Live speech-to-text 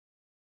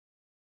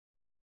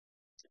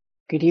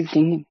Good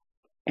evening,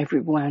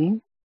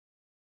 everyone.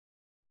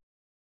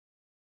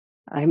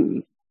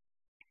 I'm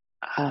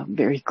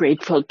very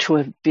grateful to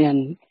have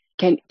been.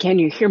 Can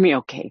you hear me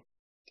okay?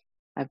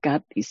 I've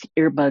got these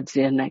earbuds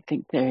in. I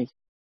think they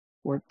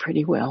work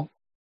pretty well.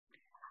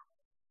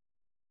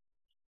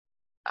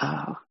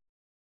 I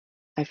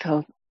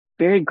felt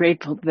very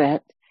grateful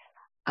that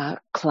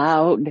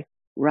Cloud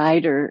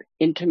Rider,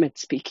 Intimate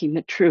Speaking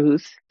the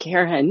Truth,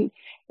 Karen,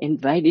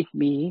 invited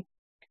me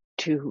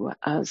to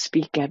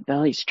speak at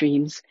Valley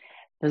Streams.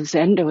 The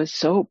Zendo is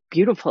so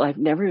beautiful. I've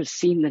never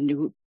seen the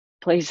new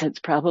place. It's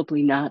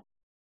probably not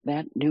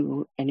that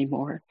new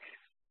anymore.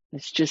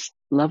 It's just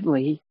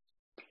lovely.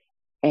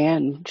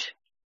 And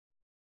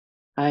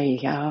I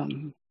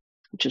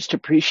just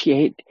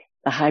appreciate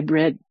the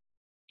hybrid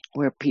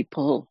where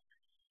people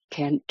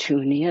can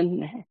tune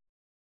in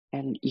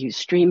and you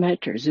stream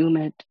it or Zoom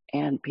it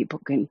and people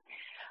can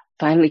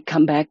finally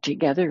come back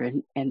together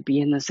and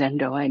be in the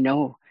Zendo. I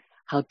know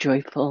how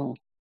joyful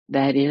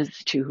that is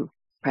to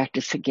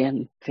practice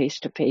again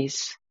face to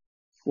face,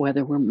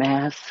 whether we're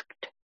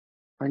masked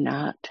or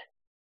not.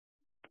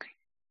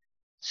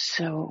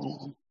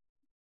 So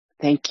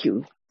thank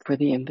you for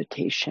the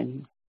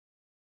invitation.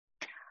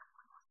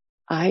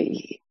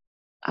 I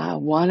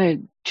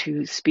wanted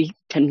to speak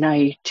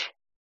tonight.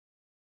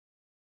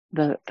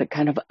 The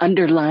kind of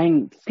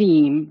underlying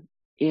theme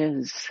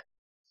is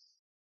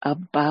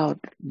about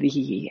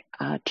the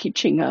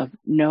teaching of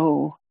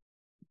no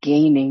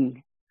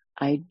gaining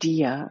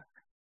idea,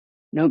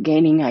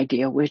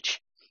 which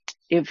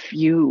if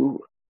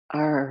you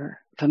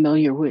are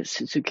familiar with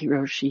Suzuki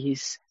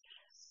Roshi's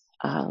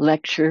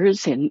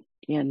lectures in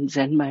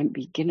Zen Mind,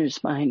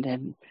 Beginner's Mind,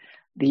 and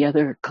the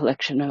other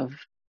collection of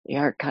the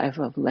archive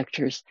of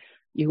lectures,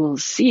 you will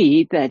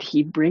see that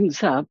he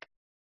brings up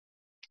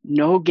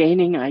no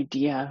gaining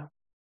idea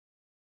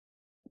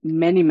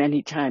many,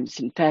 many times.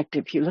 In fact,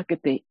 if you look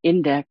at the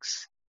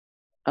index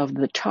of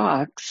the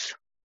talks,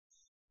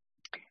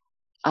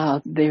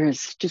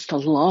 there's just a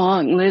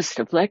long list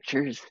of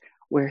lectures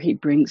where he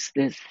brings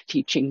this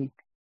teaching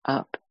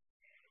up.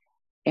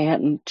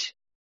 And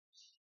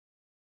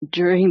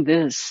during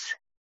this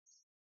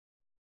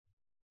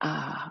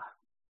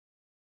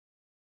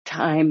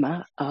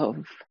time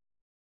of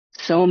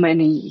so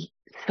many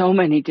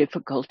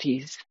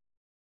difficulties,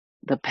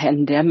 the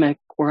pandemic,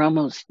 we're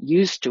almost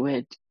used to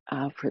it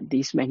for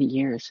these many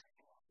years,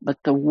 but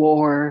the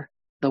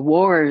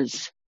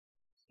wars,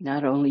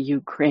 not only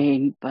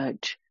Ukraine,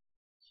 but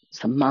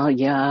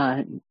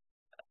Somalia and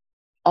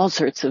all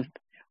sorts of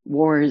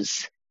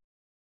wars,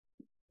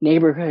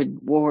 neighborhood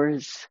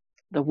wars,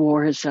 the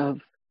wars of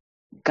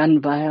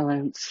gun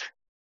violence,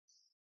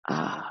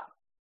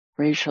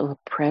 racial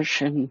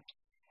oppression,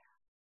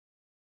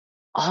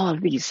 all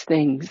of these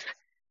things,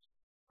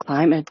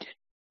 climate,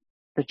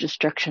 the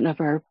destruction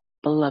of our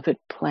beloved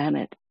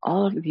planet,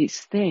 all of these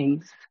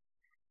things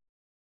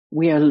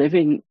we are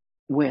living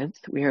with,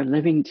 we are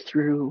living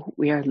through,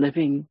 we are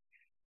living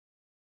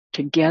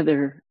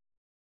together,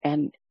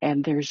 and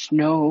there's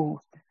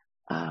no,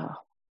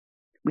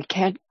 we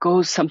can't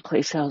go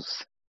someplace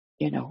else,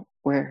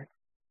 where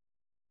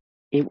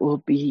it will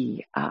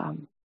be,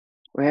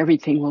 where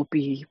everything will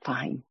be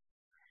fine.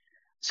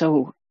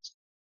 So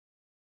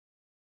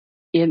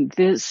in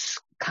this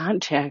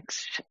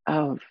context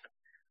of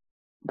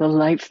the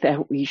life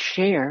that we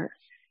share,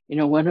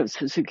 one of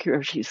Suzuki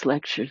Roshi's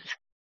lectures,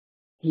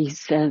 he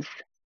says,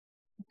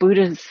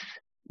 Buddhists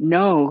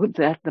know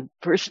that the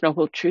First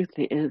Noble Truth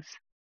is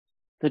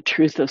the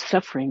truth of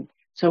suffering.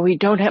 So we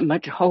don't have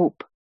much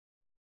hope,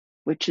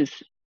 which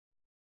is,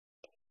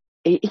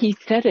 he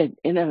said it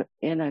in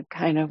a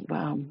kind of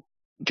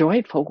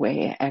joyful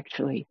way,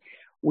 actually.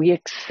 We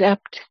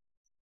accept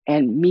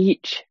and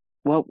meet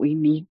what we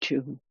need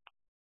to,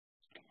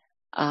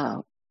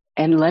 and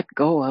let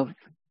go of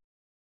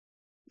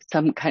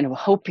some kind of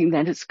hoping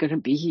that it's going to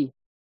be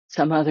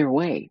some other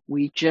way.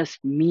 We just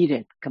meet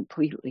it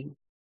completely.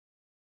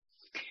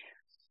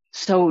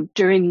 So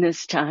during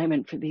this time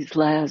and for these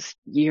last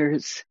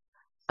years,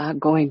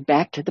 going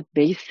back to the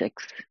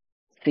basics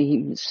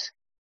seems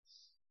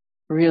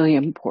really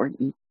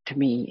important to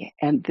me.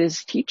 And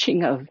this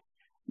teaching of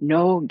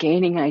no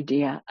gaining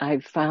idea,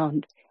 I've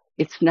found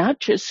it's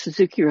not just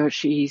Suzuki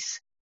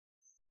Roshi's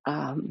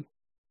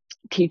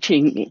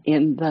teaching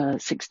in the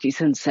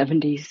 60s and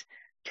 70s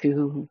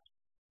to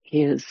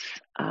his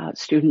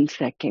students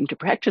that came to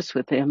practice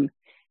with him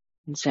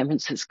in San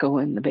Francisco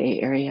and the Bay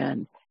Area.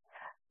 And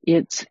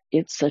it's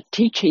a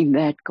teaching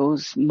that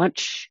goes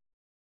much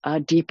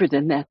deeper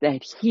than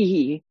that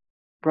he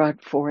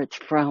brought forth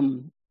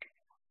from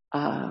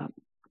Dogen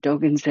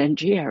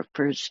Zenji, our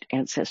first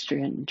ancestor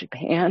in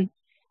Japan,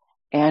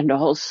 and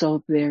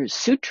also there's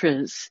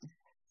sutras,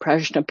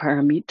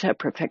 Prajnaparamita,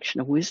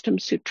 Perfection of Wisdom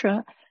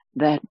Sutra,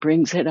 that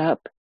brings it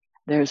up.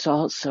 There's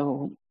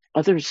also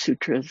other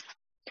sutras.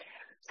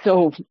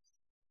 So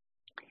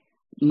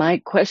my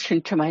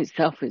question to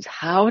myself is,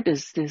 how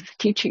does this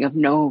teaching of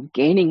no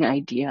gaining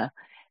idea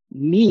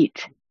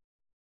meet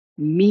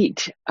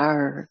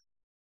our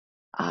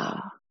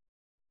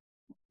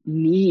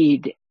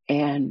need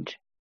and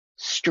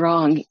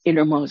strong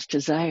innermost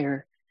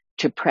desire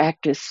to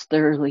practice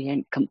thoroughly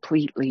and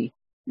completely,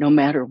 no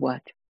matter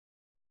what.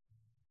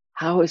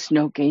 How is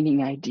no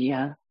gaining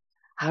idea?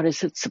 How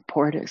does it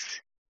support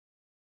us?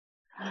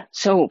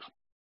 So,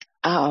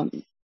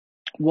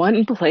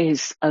 one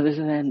place other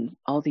than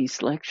all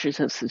these lectures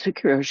of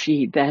Suzuki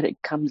Roshi that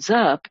it comes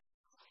up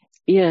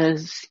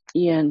is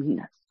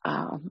in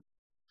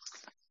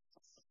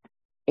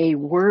a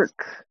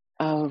work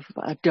of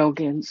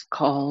Dogen's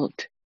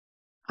called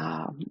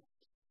Gakudo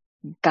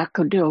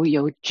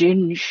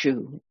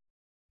Jinshu,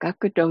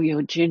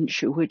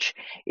 which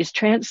is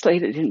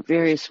translated in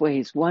various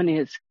ways. One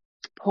is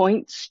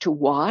points to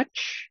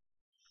watch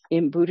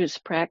in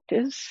Buddhist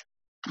practice.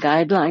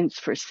 Guidelines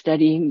for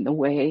studying the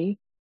way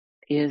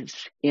is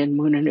in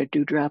Munana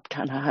Dudrop.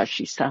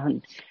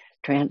 Tanahashi-san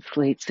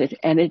translates it.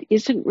 And it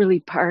isn't really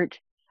part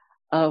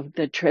of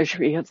the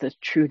Treasury of the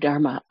True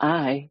Dharma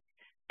Eye,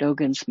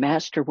 Dogen's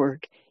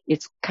masterwork.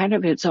 It's kind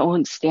of its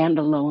own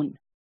standalone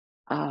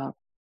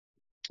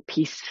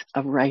piece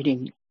of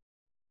writing.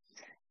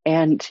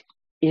 And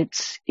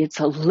it's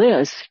a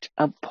list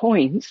of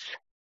points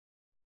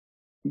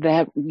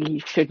that we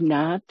should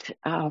not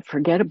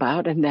forget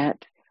about and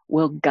that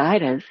will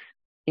guide us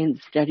in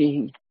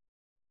studying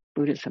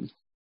Buddhism,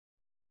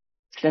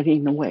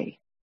 studying the way.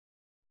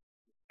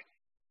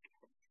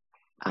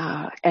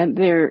 And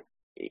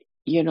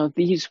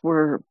these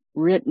were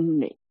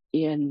written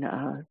in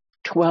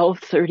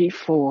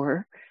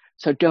 1234.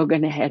 So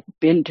Dogen had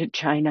been to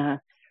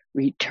China,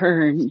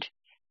 returned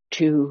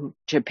to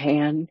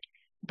Japan,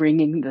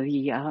 bringing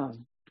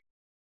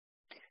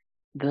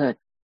the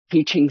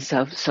teachings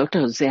of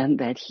Soto Zen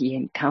that he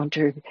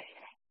encountered,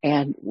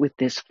 and with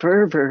this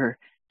fervor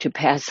to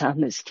pass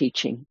on this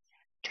teaching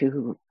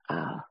to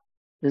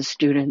the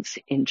students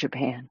in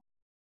Japan.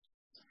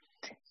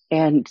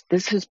 And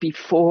this is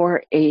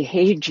before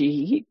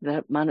Eijun,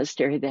 the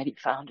monastery that he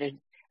founded,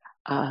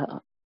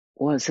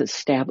 was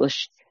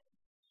established.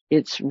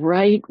 It's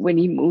right when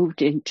he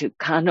moved into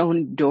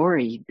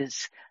Kannon-dori,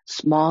 this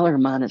smaller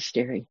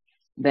monastery,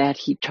 that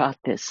he taught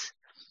this.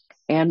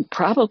 And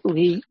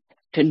probably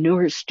to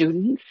newer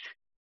students.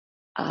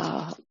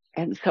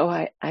 And so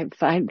I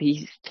find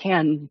these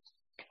 10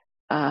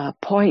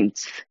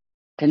 points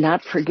to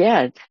not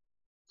forget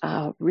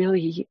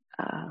really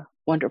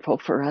wonderful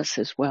for us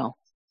as well.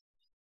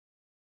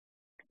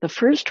 The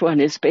first one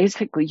is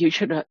basically you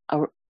should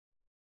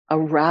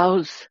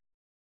arouse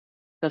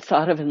the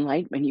thought of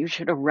enlightenment. You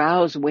should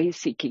arouse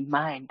way-seeking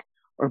mind,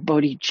 or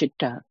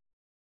bodhicitta.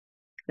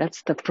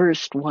 That's the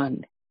first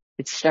one.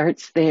 It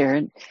starts there.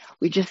 And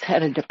we just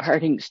had a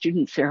departing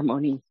student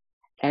ceremony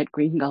at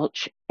Green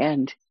Gulch.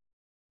 And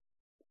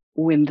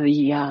when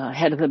the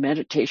head of the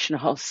meditation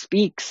hall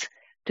speaks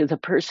to the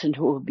person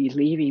who will be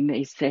leaving,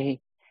 they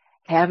say,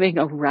 having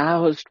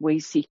aroused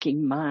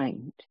way-seeking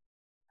mind,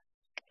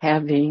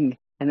 and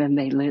then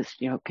they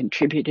list,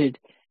 contributed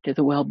to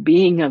the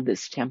well-being of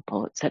this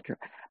temple, etc.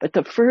 But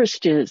the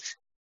first is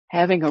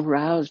having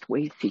aroused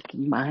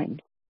way-seeking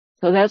mind.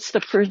 So that's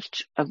the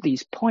first of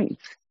these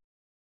points,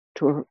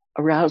 to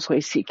arouse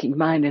way-seeking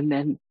mind. And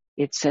then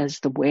it says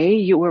the way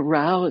you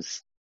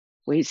arouse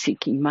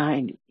way-seeking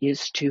mind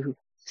is to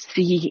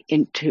see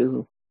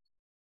into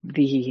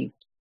the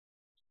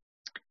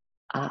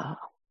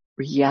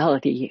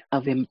reality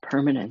of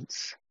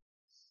impermanence.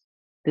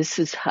 This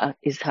is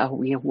how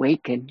we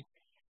awaken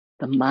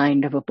the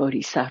mind of a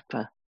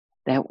bodhisattva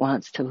that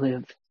wants to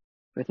live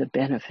for the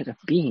benefit of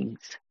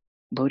beings.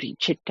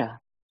 Bodhicitta.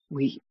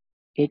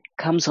 It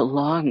comes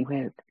along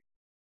with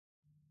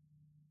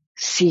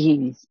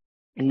seeing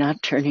and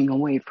not turning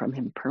away from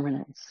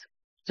impermanence.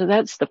 So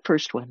that's the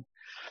first one.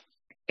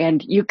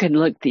 And you can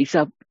look these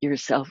up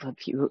yourself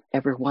if you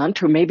ever want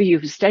to, or maybe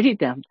you've studied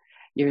them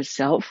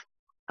yourself.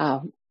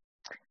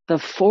 The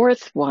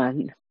fourth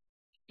one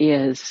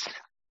is,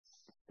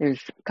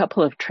 there's a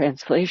couple of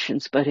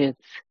translations, but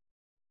it's,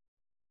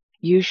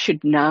 you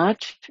should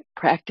not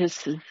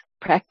practice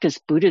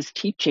Buddha's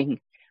teaching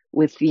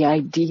with the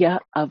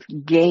idea of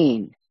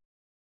gain.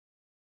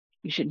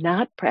 You should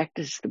not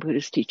practice the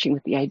Buddha's teaching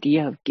with the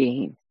idea of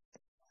gain.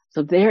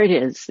 So there it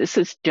is. This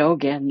is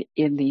Dogen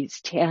in these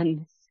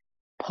 10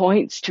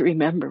 points to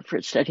remember for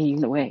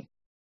studying the way.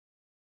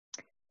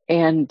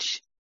 And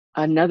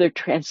another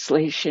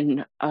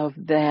translation of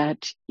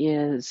that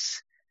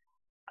is,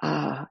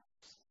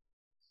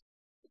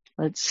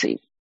 let's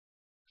see.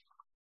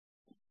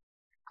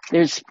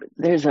 There's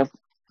a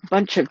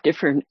bunch of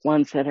different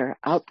ones that are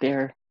out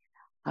there.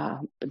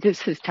 But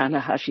this is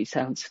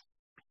Tanahashi-san's.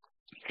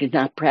 You should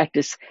not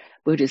practice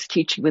Buddha's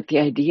teaching with the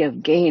idea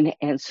of gain.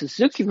 And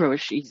Suzuki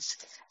Roshi's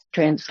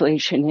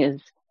translation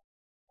is,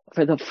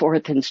 for the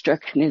fourth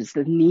instruction, is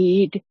the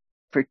need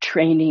for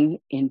training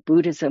in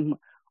Buddhism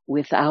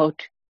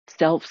without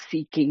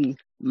self-seeking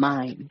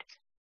mind.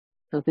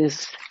 So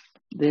this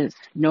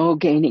no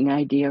gaining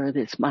idea, or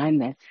this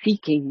mind that's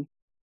seeking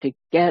to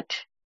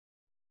get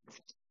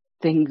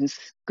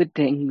good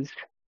things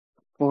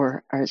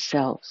for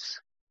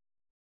ourselves.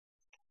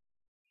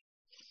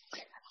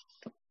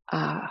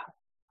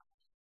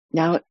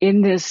 Now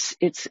in this,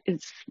 it's,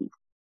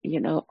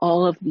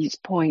 all of these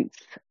points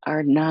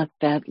are not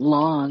that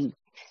long.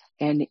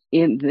 And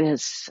in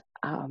this,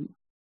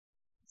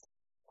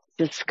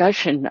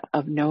 discussion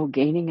of no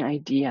gaining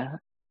idea,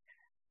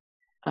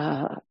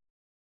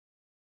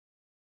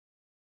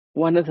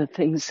 one of the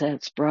things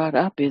that's brought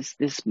up is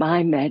this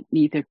mind that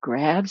neither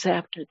grabs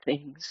after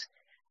things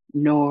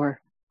nor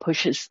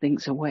pushes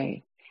things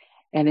away.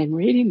 And in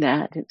reading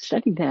that and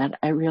studying that,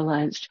 I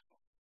realized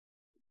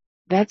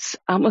that's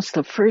almost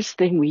the first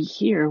thing we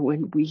hear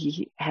when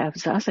we have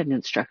Zazen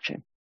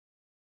instruction,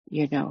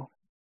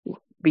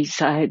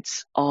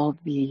 besides all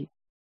the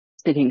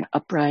sitting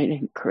upright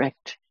and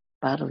correct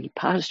bodily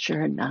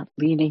posture and not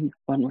leaning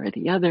one way or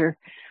the other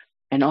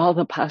and all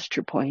the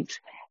posture points.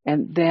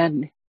 And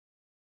then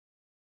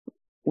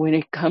when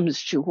it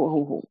comes to,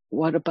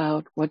 what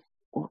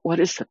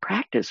is the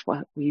practice?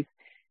 What we've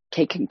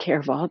taken care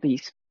of all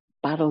these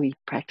bodily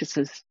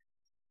practices.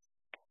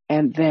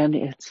 And then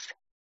it's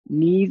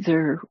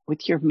neither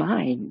with your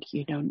mind,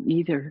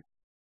 neither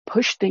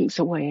push things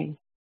away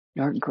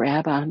nor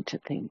grab onto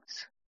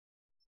things.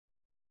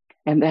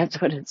 And that's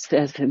what it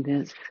says in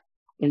this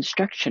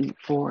instruction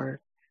for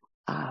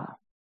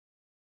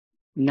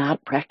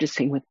not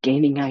practicing with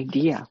gaining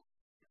idea.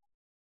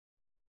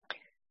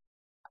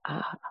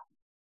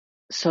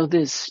 So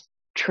this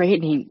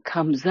training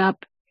comes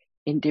up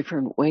in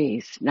different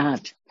ways,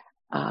 not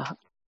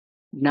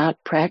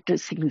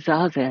practicing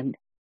Zazen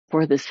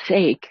for the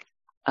sake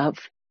of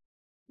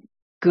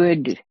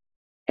good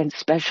and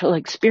special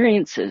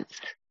experiences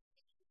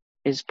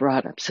is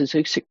brought up.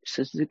 Suzuki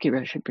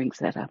Roshi brings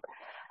that up.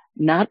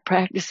 Not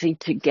practicing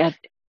to get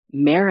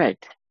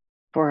merit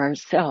for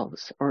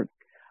ourselves,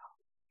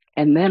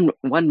 and then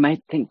one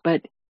might think,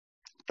 but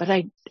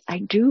I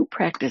do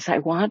practice. I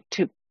want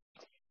to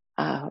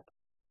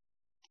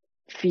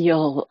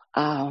feel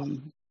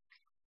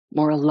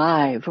more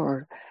alive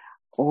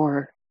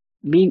or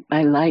meet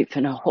my life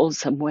in a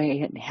wholesome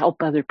way and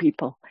help other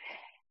people.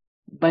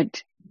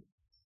 But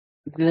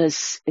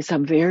this is a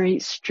very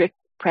strict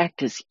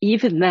practice.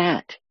 Even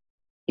that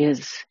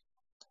is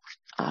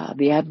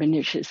the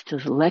admonition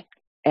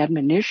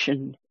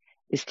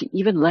is to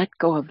even let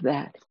go of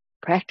that.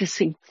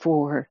 Practicing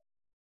for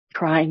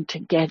trying to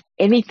get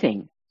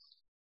anything,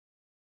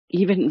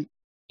 even,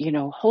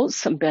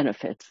 wholesome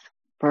benefits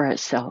for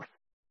ourselves,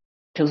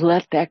 to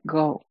let that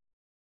go.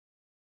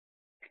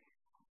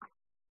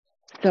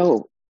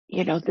 So,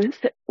 this,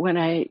 when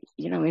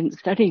in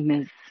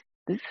studying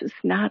this is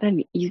not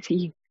an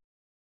easy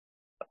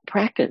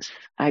practice,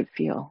 I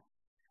feel.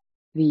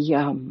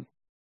 And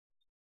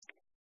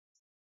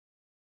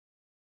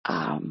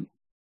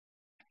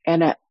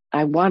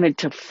I wanted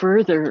to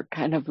further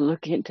kind of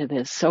look into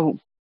this. So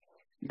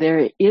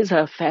there is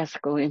a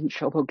fascicle in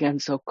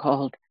Shobogenzo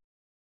called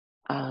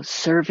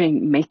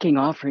making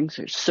offerings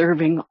or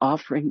serving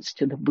offerings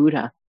to the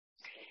Buddha.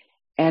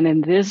 And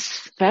in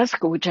this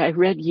fascicle, which I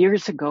read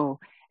years ago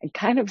and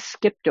kind of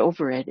skipped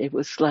over it, it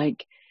was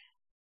like,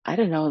 I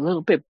don't know, a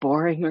little bit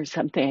boring or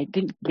something. I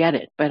didn't get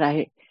it, but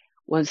I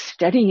was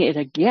studying it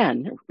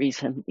again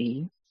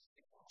recently.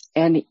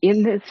 And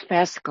in this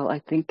fascicle, I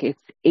think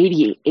it's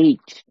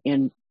 88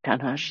 in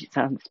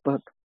Tanahashi-san's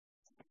book,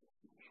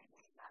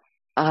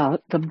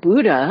 the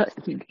Buddha,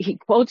 he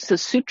quotes the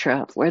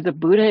sutra where the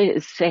Buddha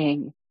is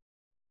saying,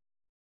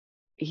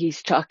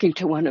 he's talking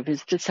to one of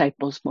his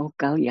disciples,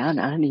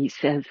 Moggallana, and he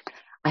says,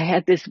 I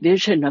had this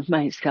vision of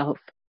myself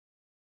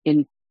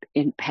in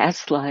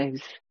past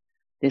lives,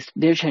 this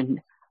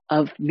vision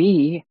of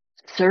me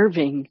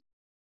serving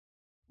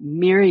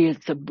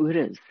myriads of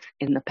Buddhas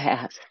in the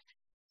past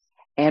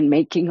and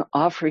making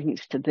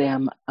offerings to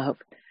them of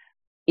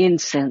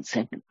incense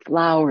and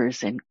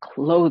flowers and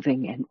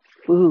clothing and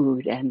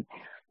food and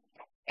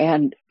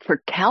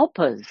for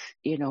kalpas,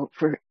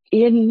 for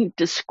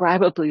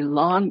indescribably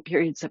long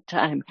periods of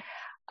time,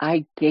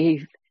 I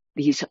gave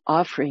these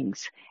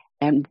offerings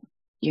and,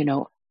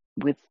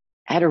 with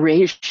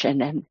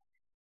adoration. And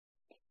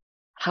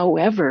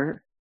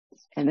however,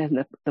 and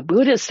then the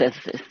Buddha says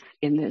this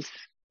in this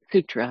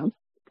sutra,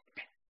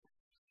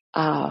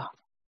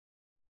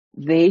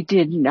 they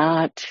did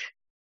not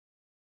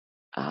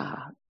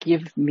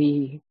give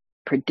me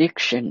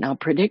prediction. Now,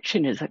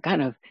 prediction is a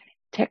kind of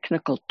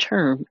technical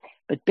term,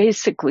 but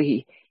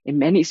basically, in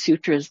many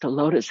sutras, the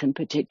Lotus in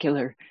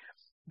particular,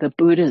 the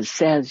Buddha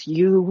says,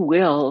 you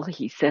will,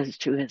 he says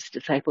to his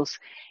disciples,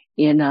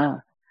 in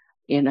the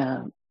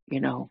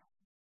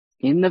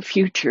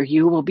future,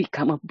 you will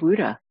become a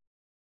Buddha,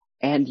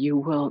 and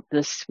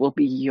this will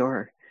be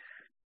your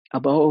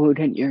abode,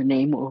 and your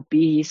name will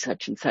be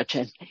such and such.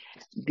 And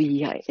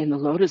in the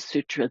Lotus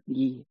Sutra,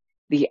 the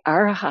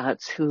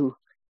arahats who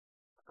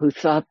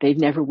thought they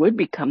never would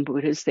become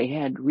Buddhas, they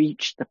had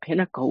reached the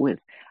pinnacle with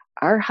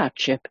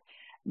arhatship.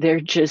 They're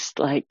just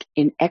like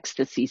in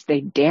ecstasies.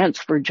 They dance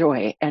for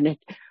joy, and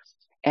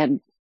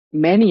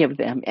many of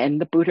them,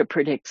 and the Buddha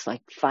predicts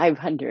like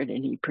 500,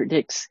 and he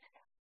predicts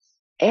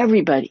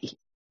everybody.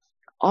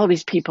 All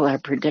these people are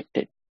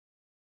predicted,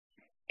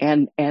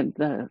 and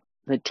the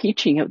the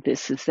teaching of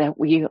this is that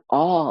we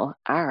all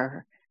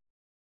are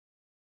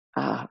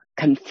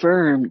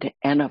confirmed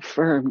and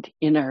affirmed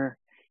in our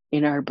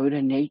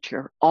Buddha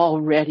nature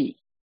already.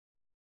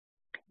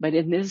 But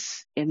in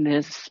this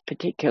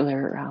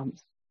particular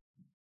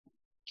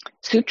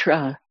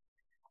sutra,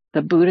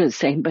 the Buddha is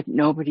saying, but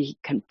nobody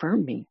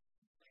confirmed me.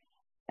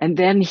 And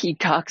then he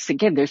talks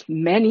again. There's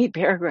many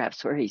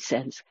paragraphs where he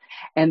says,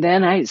 and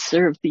then I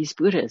served these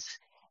Buddhas,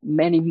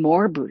 many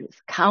more Buddhas,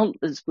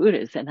 countless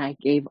Buddhas, and I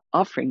gave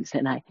offerings,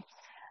 and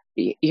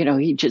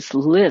he just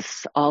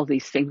lists all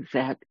these things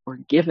that were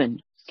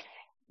given.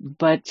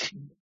 But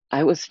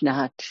I was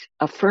not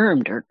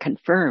affirmed or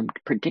confirmed,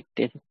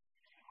 predicted.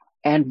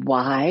 And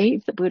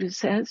why, the Buddha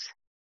says?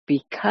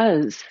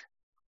 Because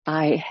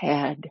I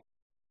had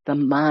the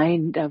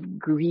mind of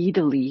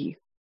greedily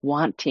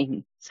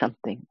wanting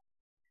something.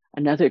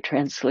 Another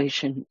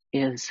translation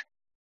is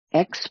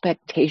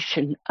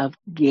expectation of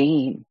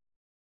gain.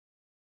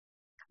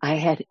 I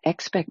had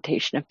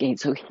expectation of gain.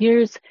 So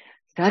here's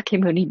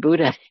Shakyamuni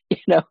Buddha,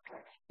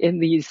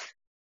 in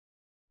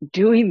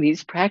doing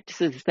these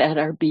practices that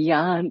are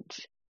beyond,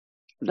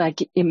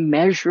 like,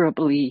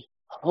 immeasurably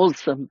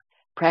wholesome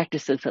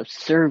practices of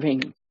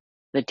serving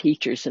the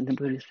teachers and the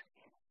Buddhas.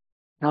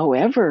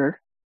 However,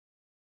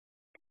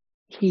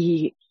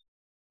 he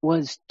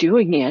was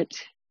doing it,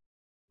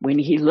 when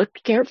he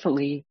looked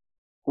carefully,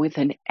 with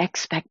an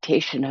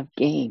expectation of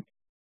gain.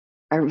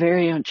 Our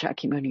very own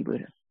Shakyamuni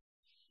Buddha.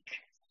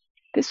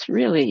 This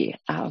really,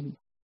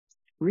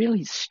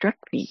 really struck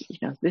me.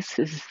 This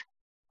is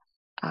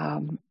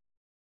the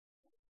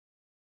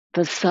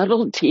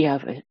subtlety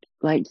of it.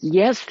 Like,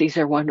 yes, these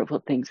are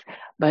wonderful things,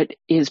 but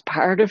is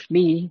part of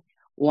me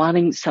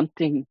wanting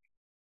something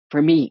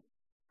for me,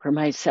 for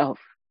myself,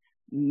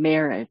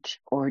 merit,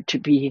 or to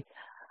be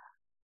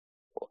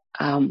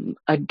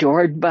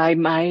adored by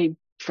my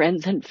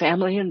friends and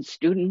family and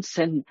students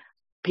and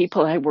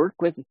people I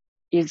work with?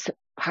 Is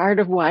part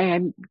of why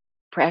I'm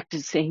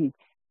practicing?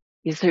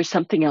 Is there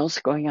something else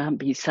going on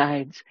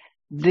besides,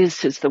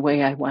 this is the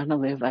way I want to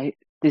live?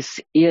 This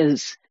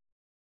is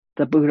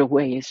the Buddha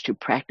way, is to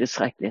practice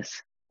like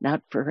this,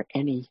 not for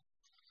any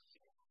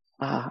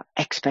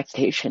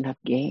expectation of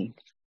gain.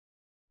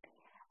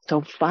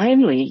 So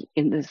finally,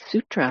 in the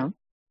sutra,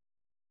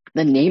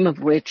 the name of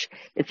which,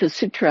 it's a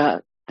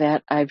sutra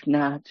that I've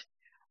not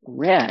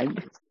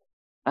read,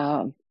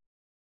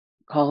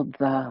 called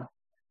the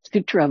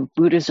Sutra of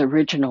Buddha's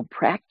Original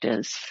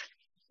Practice.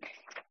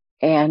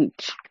 And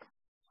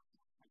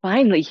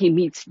finally, he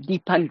meets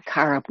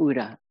Dipankara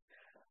Buddha,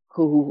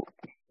 who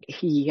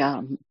he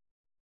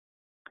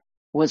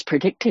was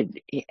predicted,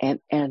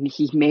 and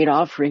he made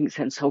offerings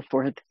and so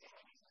forth.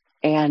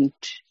 And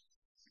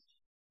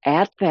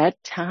at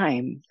that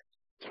time,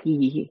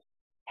 he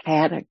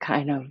had a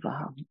kind of,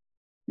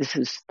 this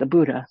is the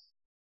Buddha,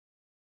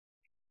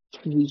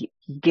 he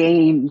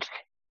gained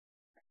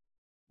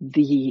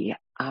the,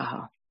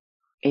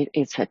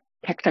 it's a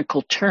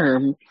technical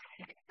term,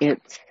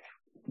 it's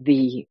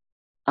the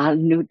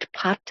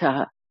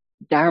Anutpata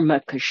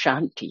Dharma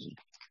Kashanti.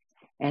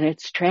 And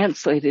it's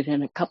translated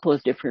in a couple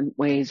of different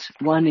ways.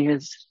 One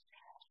is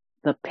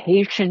the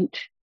patient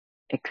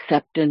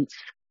acceptance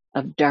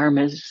of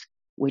dharmas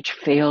which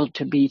failed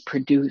to be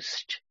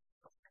produced.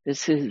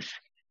 This is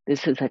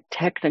a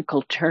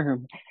technical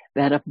term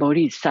that a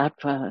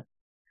bodhisattva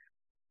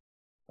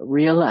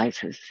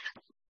realizes.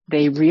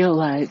 They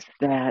realize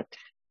that,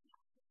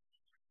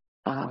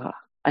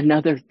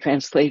 another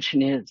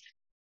translation is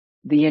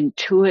the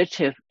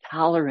intuitive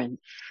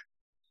tolerance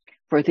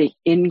for the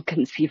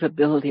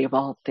inconceivability of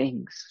all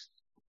things.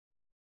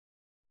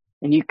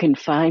 And you can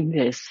find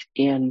this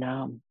in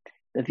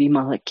the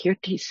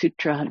Vimalakirti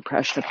Sutra and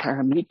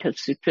Prajnaparamita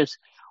Sutras,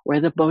 where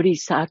the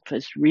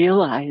bodhisattvas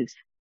realize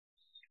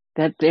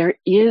that there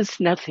is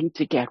nothing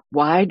to get.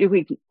 Why do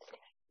we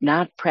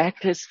not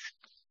practice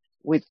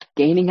with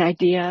gaining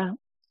idea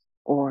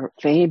or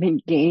fame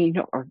and gain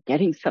or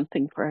getting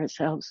something for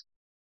ourselves?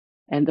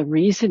 And the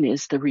reason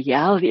is, the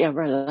reality of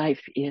our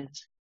life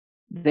is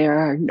there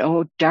are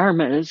no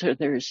dharmas, or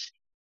there's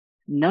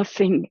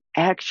nothing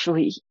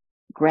actually.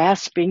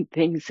 Grasping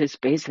things is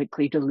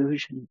basically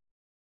delusion.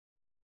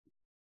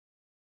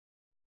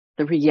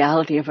 The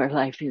reality of our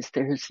life is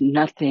there's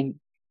nothing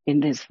in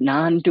this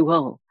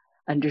non-dual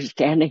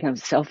understanding of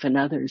self and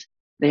others.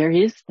 There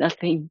is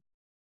nothing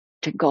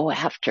to go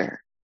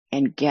after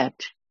and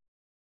get.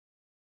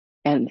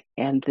 And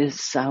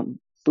this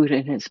Buddha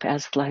in his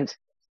past lives,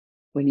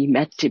 when he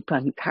met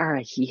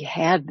Dipankara, he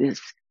had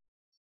this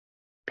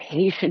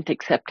patient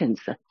acceptance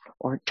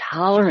or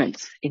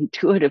tolerance,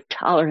 intuitive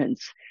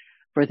tolerance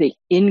for the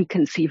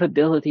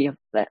inconceivability of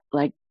that,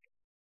 like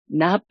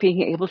not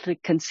being able to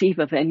conceive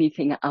of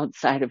anything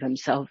outside of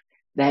himself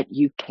that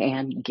you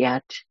can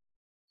get.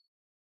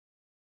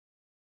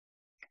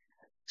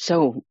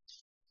 So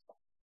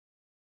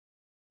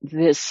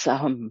this,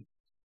 and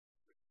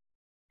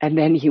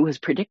then he was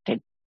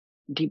predicted,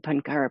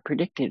 Dipankara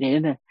predicted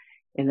in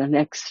the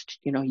next,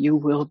 you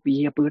will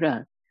be a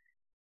Buddha.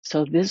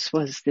 So this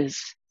was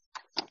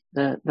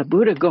the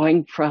Buddha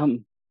going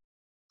from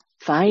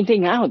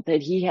finding out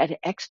that he had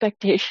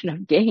expectation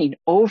of gain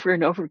over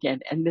and over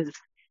again. And this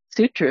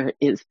sutra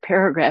is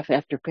paragraph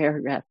after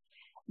paragraph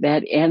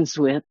that ends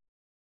with,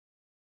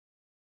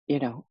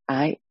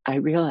 I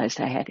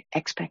realized I had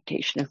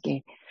expectation of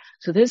gain.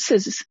 So this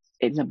is,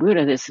 in the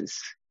Buddha, this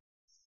is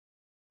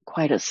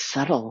quite a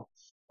subtle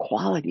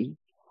quality.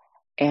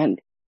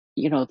 And,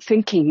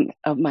 thinking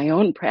of my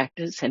own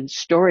practice and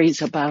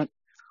stories about,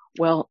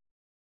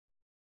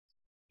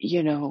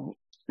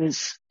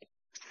 this,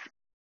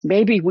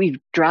 maybe we've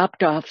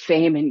dropped off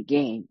fame and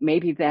gain.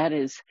 Maybe that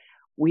is,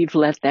 we've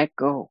let that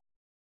go,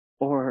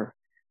 or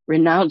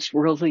renounced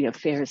worldly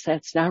affairs.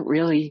 That's not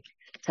really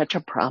such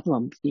a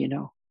problem,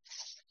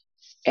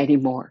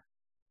 anymore.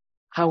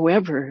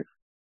 However,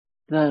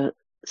 the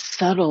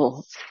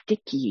subtle,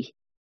 sticky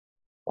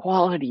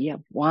quality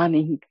of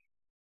wanting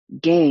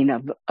gain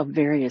of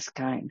various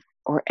kinds,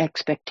 or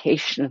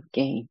expectation of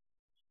gain,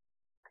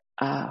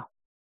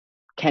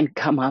 can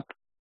come up.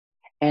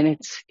 And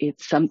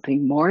it's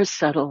something more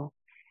subtle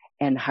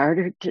and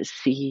harder to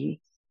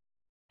see,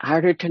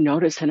 harder to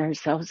notice in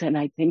ourselves. And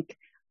I think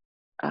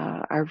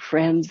our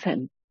friends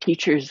and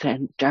teachers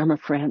and Dharma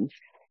friends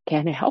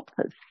can help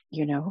us.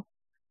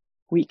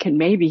 We can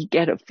maybe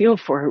get a feel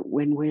for it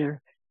when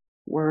we're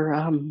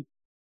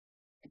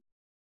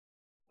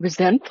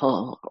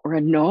resentful or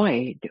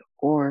annoyed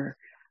or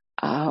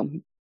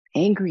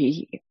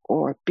angry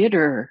or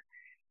bitter.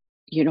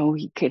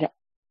 We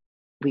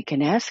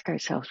can ask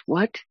ourselves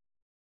what,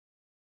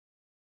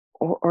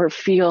 or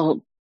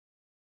feel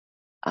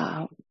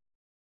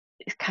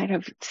kind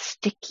of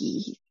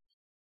sticky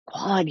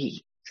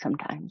quality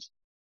sometimes.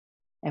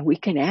 And we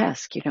can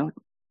ask,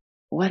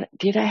 what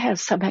did I have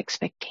some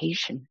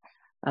expectation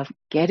of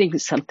getting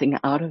something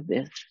out of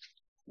this,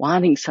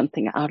 wanting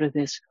something out of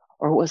this,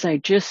 or was I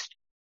just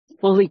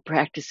fully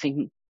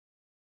practicing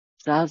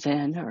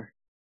zazen or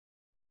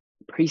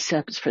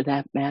precepts for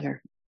that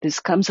matter? This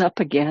comes up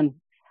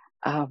again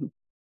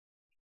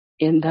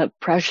in the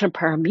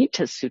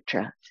Prajnaparamita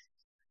Sutra,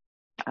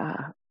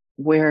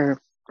 where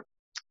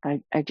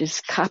I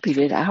just copied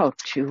it out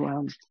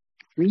to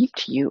read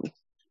to you,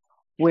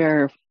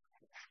 where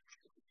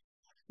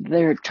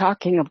they're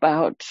talking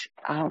about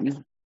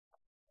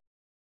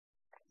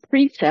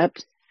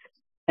precepts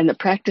and the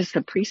practice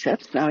of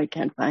precepts. Now I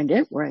can't find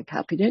it where I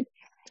copied it.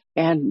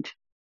 And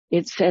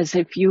it says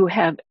if you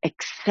have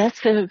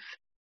excessive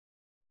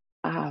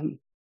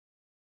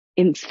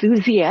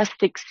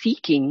enthusiastic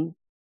seeking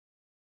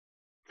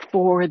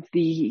for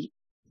the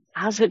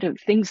positive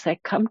things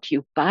that come to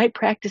you by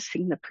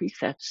practicing the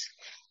precepts,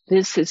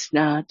 this is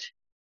not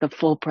the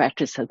full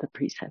practice of the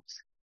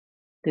precepts.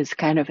 This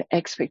kind of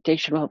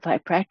expectation, well, if I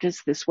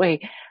practice this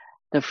way,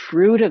 the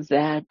fruit of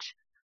that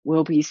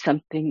will be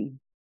something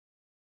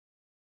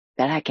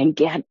that I can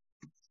get,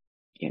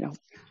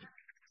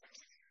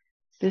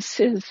 This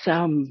is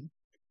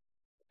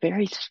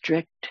very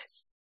strict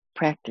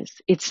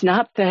practice. It's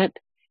not that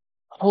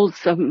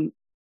wholesome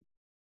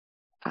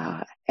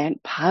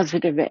and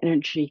positive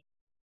energy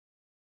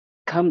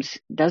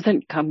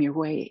doesn't come your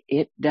way.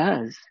 It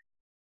does.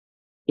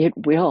 It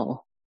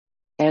will,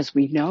 as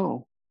we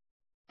know,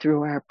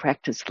 through our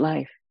practiced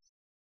life.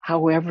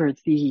 However,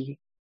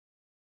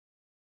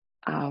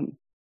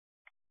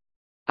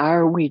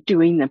 are we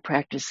doing the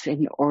practice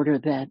in order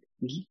that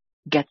we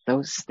get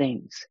those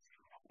things?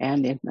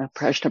 And in the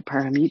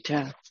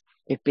Prajnaparamita,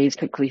 it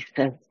basically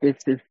says this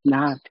is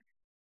not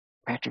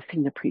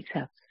practicing the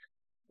precepts,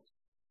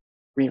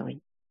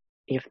 really,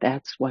 if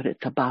that's what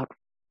it's about.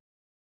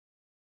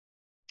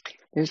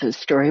 There's a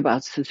story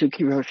about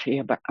Suzuki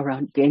Roshi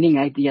around gaining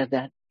idea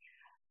that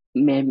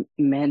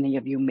many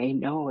of you may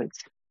know.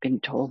 It's been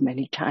told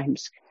many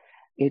times.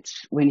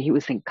 It's when he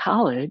was in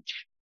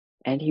college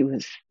and he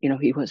was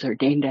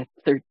ordained at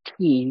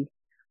 13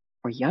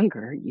 or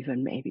younger,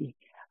 even maybe.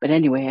 But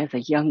anyway, as a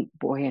young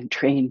boy and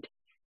trained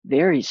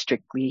very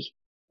strictly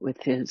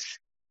with his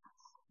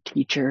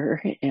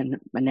teacher in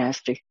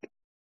monastic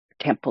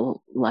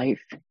temple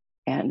life.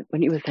 And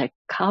when he was at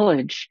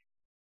college,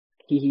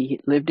 he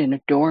lived in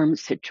a dorm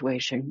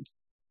situation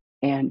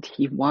and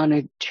he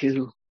wanted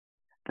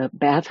the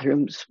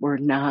bathrooms were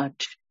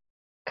not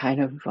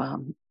kind of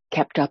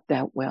kept up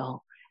that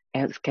well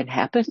as can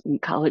happen in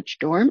college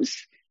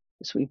dorms,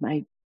 as we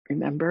might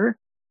remember.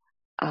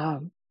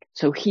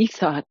 So he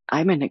thought,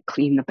 I'm going to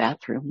clean the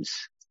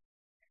bathrooms,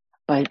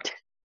 but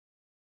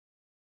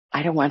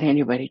I don't want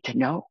anybody to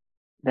know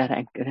that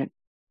I'm going to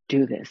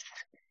do this.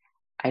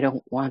 I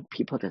don't want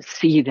people to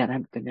see that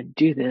I'm going to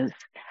do this.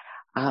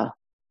 I'm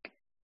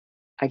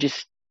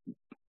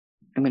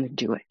going to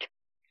do it.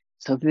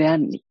 So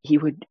then he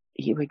would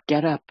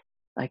get up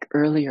like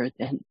earlier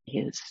than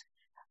his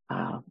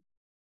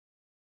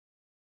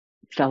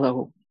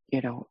fellow,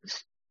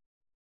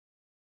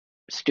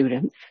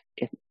 students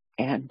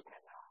and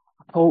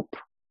hope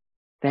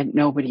that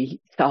nobody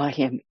saw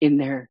him in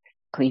there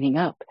cleaning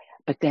up.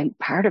 But then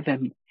part of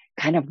him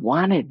kind of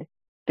wanted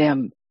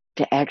them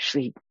to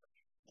actually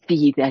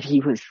see that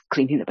he was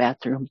cleaning the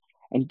bathroom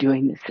and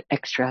doing this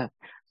extra,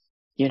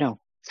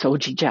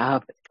 soji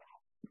job.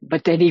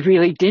 But then he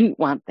really didn't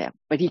want them,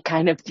 but he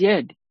kind of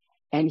did.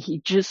 And he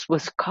just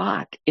was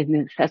caught in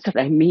this. That's what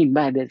I mean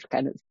by this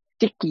kind of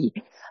sticky,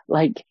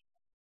 like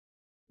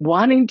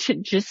wanting to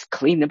just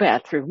clean the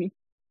bathroom,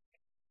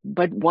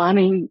 but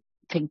wanting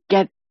to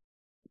get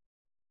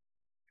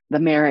the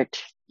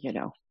merit,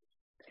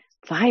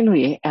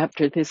 Finally,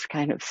 after this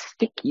kind of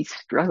sticky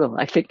struggle,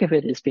 I think of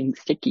it as being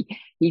sticky,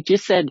 he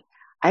just said,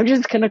 I'm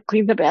just going to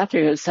clean the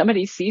bathroom. If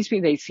somebody sees me,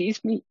 they see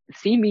me.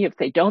 If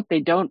they don't, they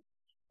don't.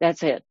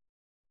 That's it.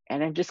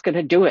 And I'm just going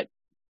to do it.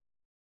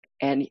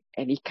 And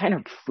he kind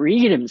of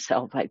freed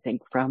himself, I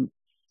think, from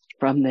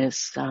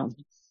this,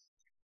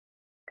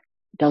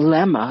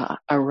 dilemma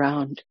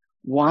around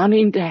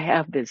wanting to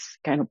have this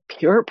kind of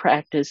pure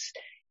practice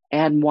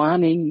and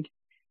wanting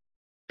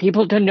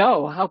people to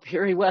know how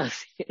pure he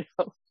was,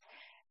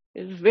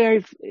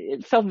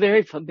 It felt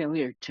very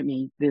familiar to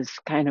me, this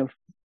kind of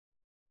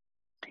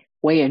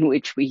way in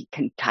which we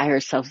can tie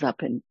ourselves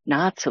up in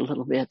knots a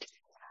little bit,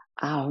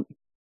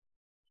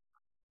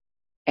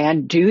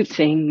 and do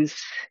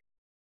things,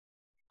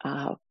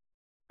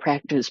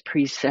 practice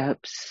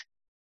precepts,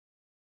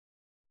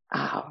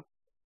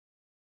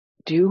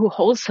 do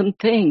wholesome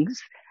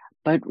things,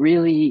 but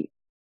really,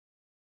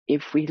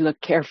 if we look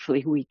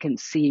carefully, we can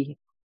see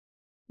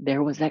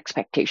there was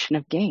expectation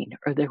of gain,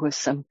 or there was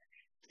some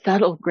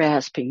subtle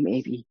grasping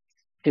maybe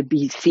to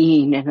be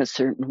seen in a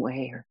certain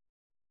way.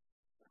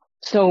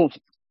 So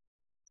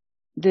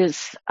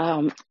this,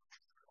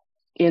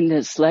 in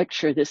this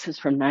lecture, this is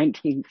from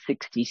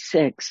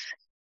 1966,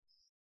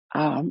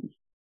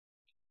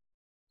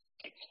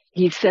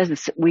 he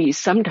says we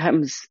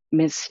sometimes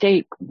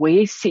mistake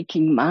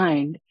way-seeking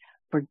mind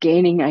for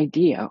gaining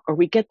idea, or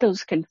we get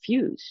those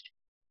confused,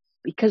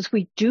 because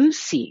we do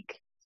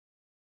seek,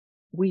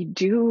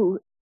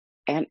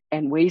 and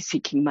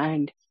way-seeking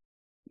mind,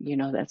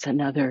 that's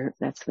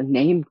the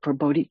name for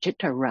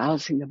bodhicitta,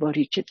 arousing the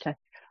bodhicitta.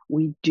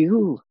 We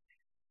do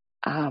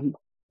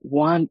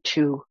want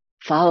to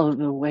follow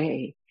the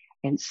way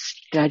and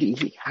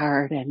study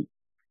hard and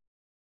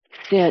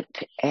sit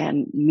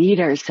and meet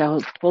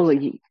ourselves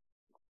fully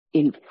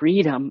in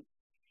freedom.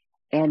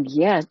 And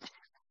yet,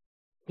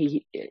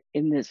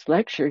 in this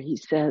lecture, he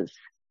says,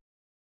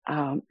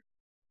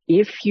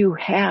 if you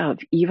have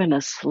even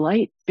a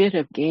slight bit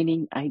of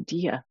gaining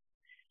idea,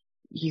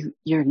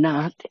 you're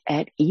not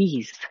at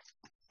ease,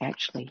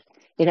 actually.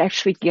 It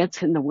actually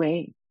gets in the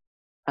way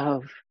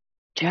of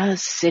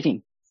just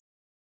sitting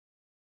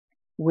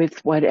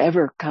with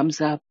whatever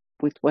comes up,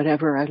 with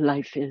whatever our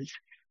life is,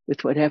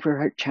 with whatever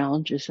our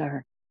challenges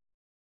are.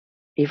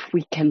 If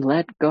we can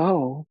let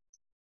go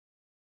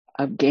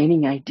of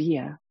gaining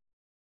idea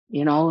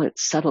in all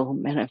its subtle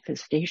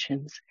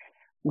manifestations,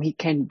 we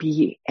can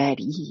be at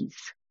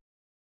ease.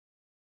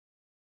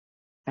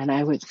 And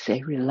I would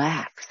say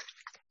relax.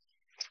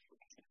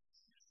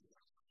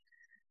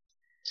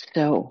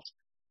 So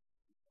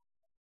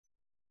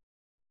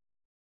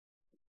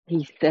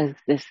he says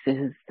this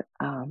is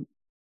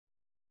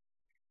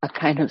a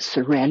kind of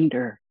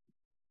surrender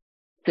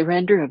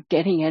of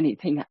getting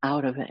anything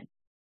out of it.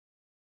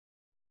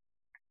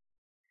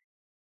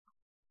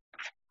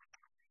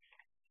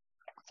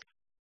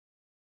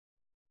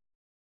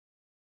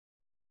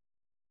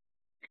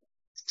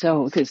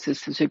 So this is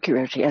Suzuki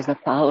Roshi. As a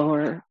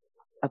follower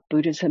of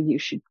Buddhism, you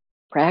should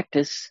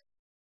practice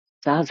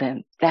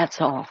Zazen.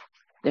 That's all.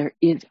 There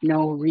is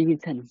no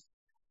reason.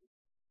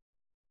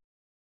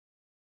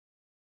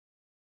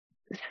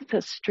 This is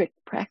a strict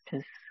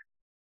practice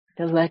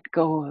to let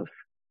go of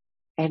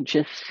and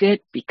just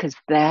sit, because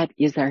that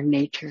is our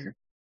nature.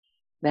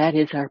 That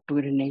is our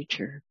Buddha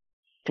nature,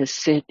 to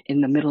sit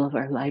in the middle of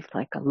our life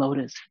like a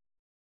lotus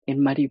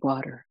in muddy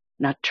water,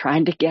 not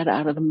trying to get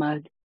out of the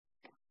mud.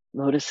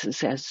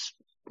 Lotuses, as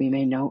we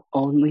may know,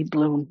 only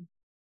bloom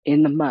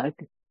in the mud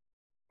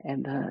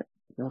and the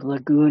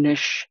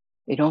lagoonish.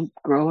 They don't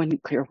grow in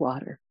clear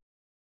water.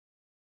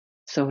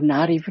 So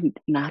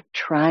not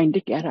trying to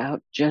get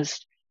out,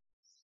 just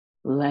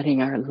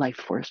letting our life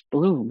force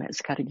bloom, as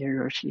Katagiri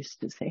Roshi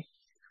used to say.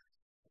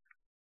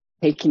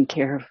 Taking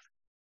care of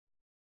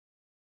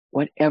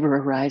whatever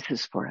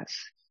arises for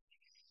us,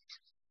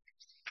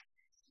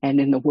 and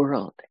in the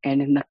world,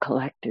 and in the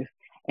collective.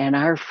 And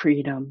our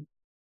freedom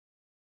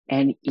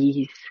and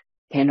ease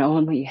can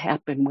only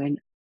happen when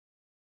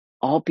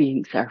all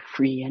beings are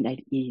free and at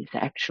ease,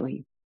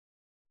 actually.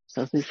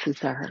 So this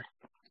is our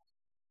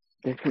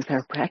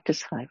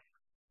practice life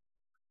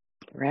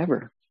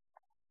forever.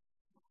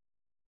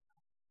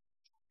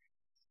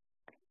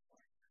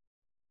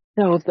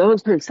 So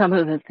those were some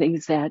of the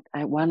things that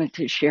I wanted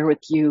to share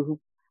with you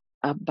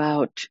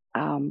about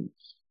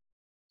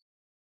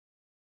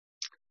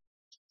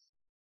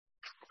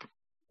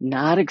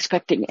not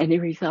expecting any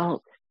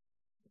result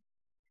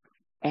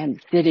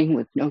and sitting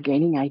with no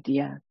gaining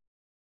idea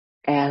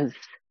as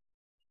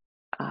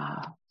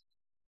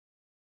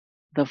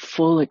the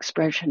full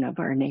expression of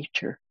our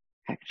nature,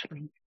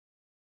 actually.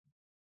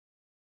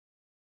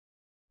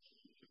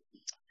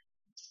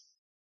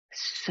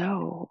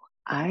 So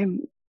I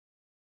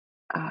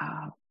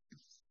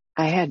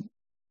had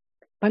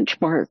bunch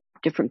more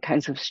different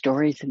kinds of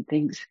stories and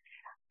things.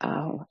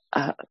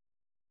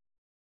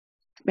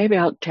 Maybe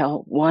I'll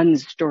tell one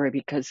story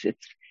because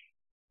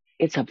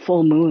it's a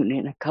full moon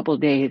in a couple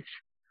of days.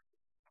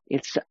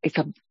 It's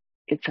a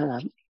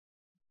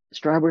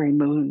strawberry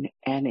moon,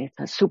 and it's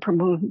a super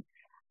moon.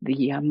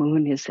 The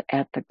moon is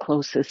at the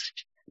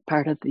closest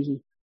part of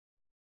the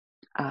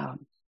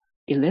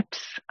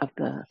ellipse of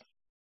the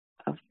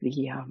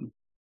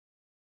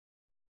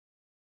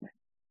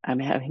I'm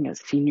having a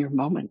senior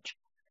moment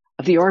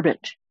of the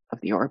orbit.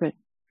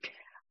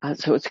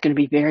 So it's going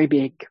to be very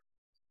big.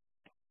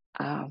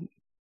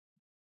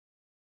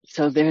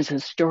 So there's a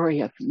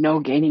story of no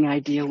gaining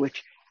idea,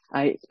 which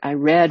I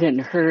read and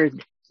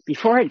heard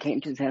before I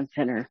came to Zen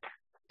Center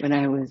when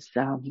I was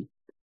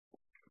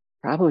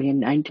probably in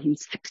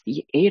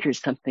 1968 or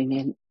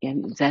something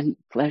in Zen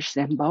Flesh,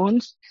 Zen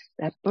Bones,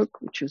 that book,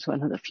 which was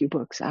one of the few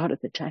books out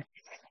at the time.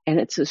 And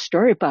it's a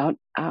story about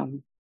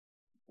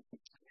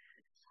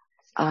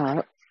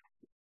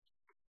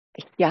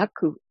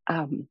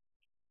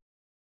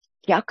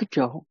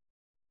Hyakujo.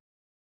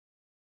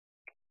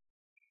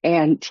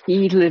 And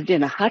he lived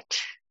in a hut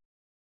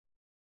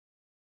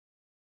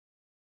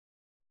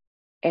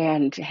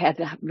and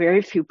had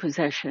very few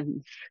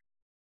possessions.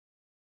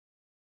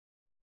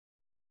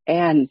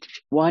 And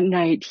one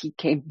night he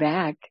came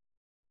back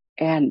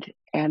and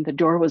the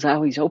door was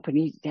always open.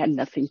 He had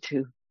nothing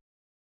to,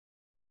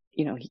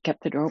 he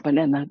kept the door open,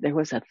 and there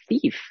was a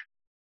thief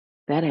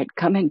that had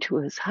come into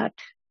his hut.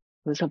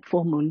 It was a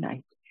full moon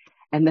night.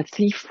 And the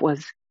thief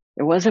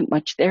there wasn't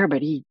much there,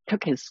 but he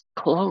took his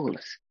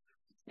clothes.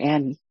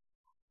 And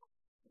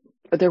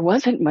there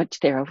wasn't much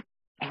there.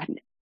 And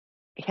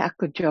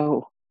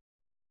Hyakujo,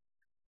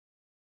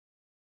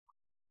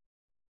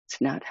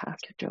 it's not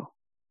Hyakujo.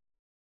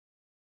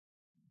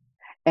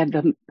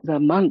 And the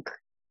monk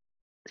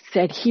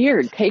said,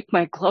 "Here, take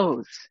my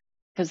clothes,"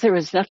 because there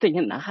was nothing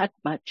in the hut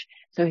much.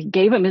 So he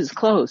gave him his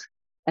clothes,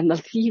 and the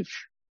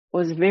thief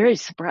was very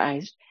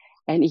surprised,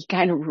 and he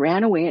kind of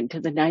ran away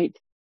into the night.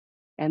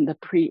 And the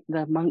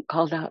monk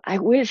called out, "I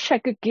wish I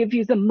could give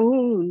you the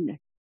moon."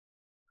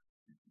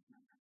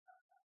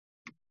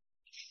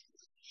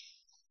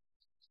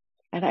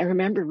 And I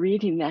remember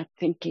reading that,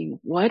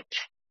 thinking, what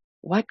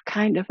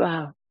kind of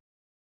a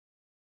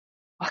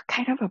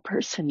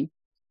person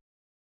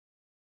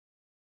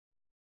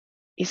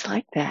is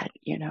like that,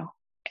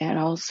 And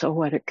also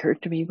what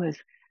occurred to me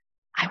was,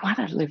 I want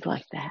to live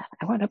like that.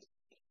 I want to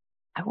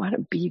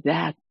be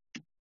that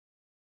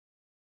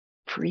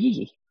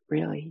free,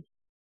 really,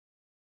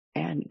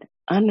 and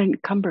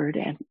unencumbered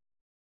and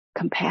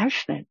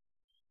compassionate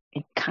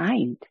and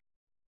kind.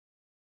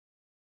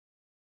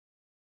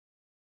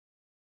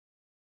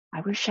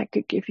 I wish I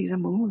could give you the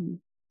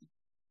moon.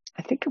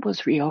 I think it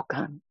was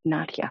Ryokan,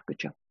 not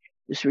Hyakujo.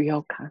 It was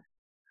Ryokan.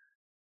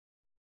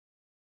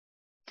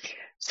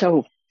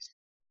 So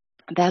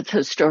that's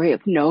a story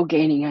of no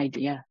gaining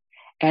idea.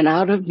 And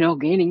out of no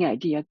gaining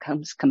idea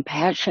comes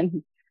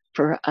compassion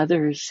for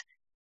others,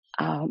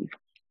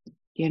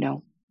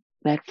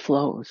 that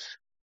flows.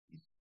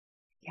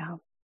 Yeah.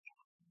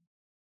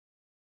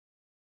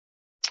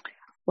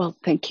 Well,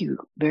 thank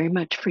you very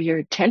much for your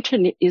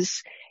attention.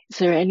 Is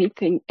there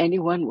anything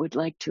anyone would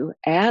like to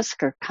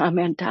ask or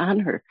comment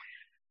on or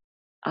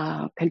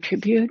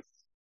contribute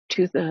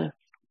to the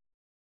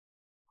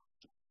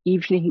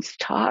evening's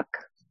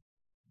talk?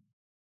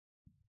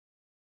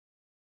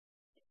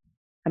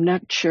 I'm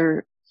not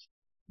sure.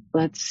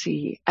 Let's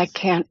see. I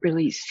can't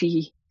really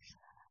see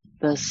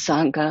the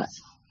Sangha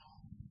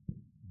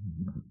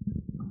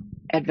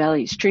at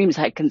Valley Streams.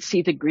 I can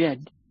see the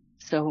grid.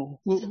 So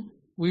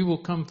we will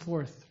come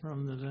forth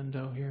from the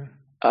Zendo here.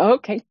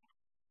 Okay.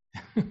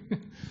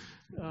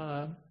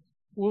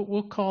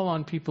 We'll call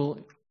on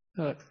people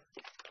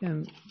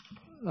and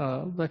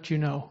let you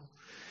know.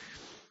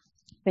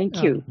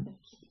 Thank you.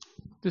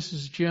 This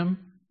is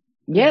Jim.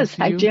 Yes,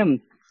 hi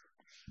Jim.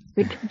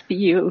 Good to see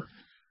you.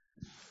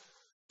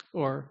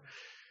 Or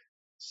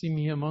see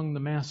me among the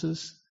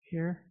masses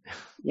here.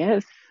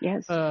 Yes.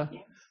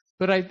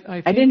 But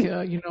I think,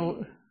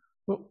 go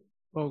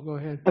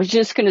ahead. I was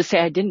just going to say,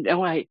 I didn't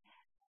know I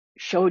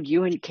showed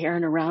you and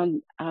Karen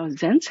around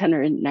Zen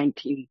Center in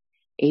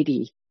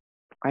 1980.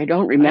 I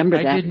don't remember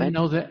that. I didn't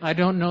know that. I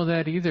don't know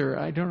that either.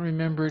 I don't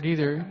remember it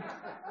either.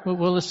 But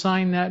we'll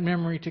assign that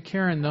memory to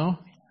Karen, though.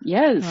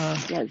 Yes.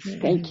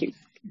 Thank you.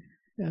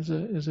 As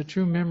a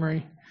true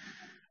memory.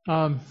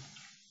 What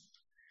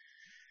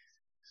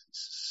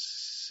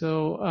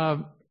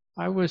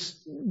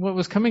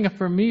was coming up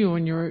for me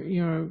when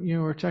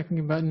you were talking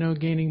about no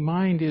gaining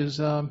mind is,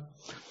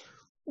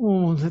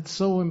 that's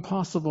so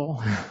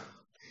impossible.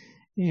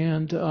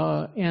 And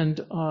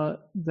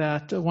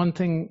that one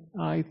thing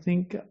I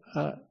think,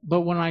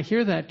 but when I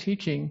hear that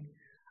teaching,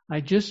 I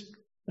just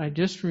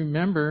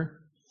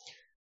remember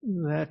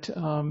that,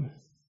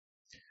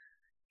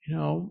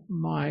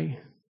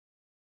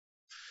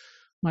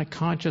 my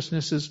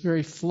consciousness is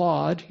very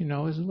flawed,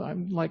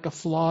 I'm like a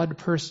flawed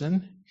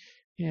person,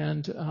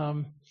 and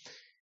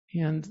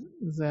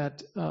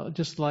that,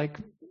 just like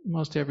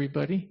most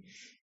everybody,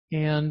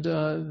 and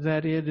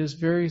that it is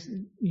very,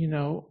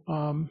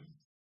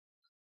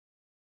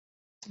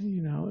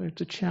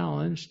 it's a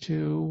challenge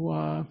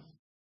to.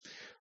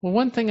 Well,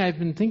 one thing I've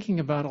been thinking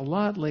about a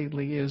lot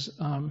lately is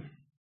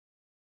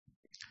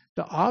the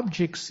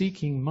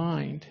object-seeking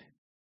mind,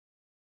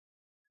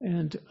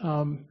 and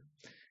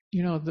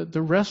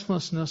the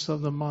restlessness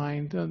of the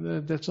mind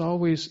that's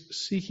always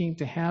seeking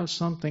to have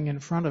something in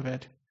front of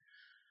it,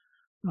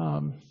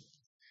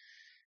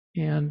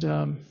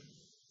 and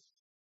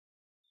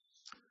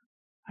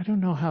I don't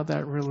know how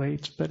that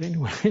relates, but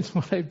anyway, it's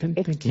what I've been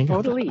thinking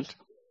about.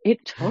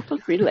 It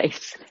totally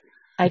relates.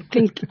 I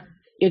think,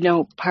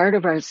 part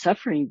of our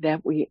suffering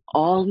that we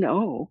all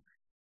know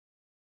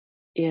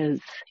is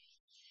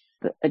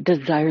the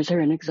desires are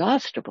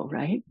inexhaustible,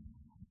 right?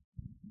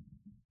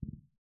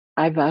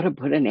 I vow to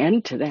put an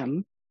end to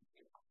them,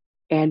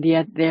 and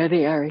yet there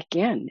they are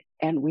again.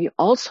 And we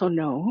also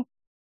know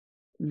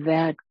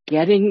that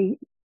getting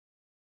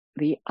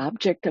the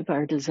object of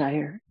our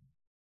desire,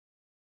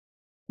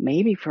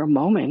 maybe for a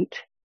moment,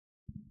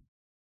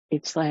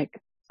 it's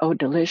like, oh,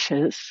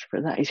 delicious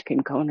for the ice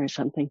cream cone or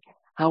something.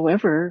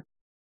 However,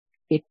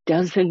 it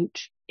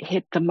doesn't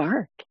hit the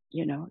mark,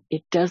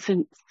 it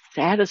doesn't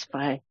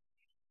satisfy.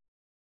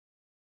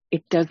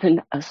 It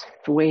doesn't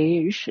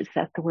assuage, is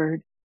that the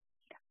word?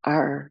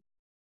 Our,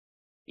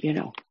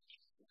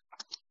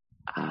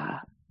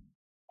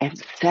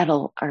 and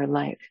settle our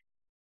life.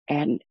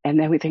 And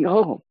then we think,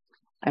 oh,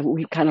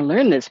 we kind of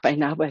learned this by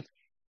now, but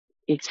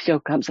it still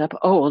comes up.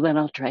 Oh, well, then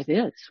I'll try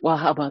this. Well,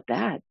 how about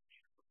that?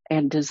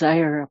 And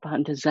desire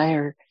upon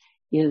desire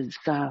is,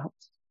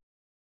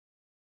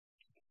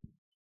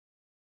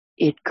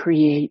 it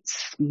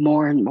creates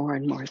more and more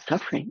and more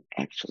suffering,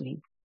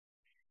 actually.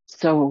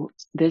 So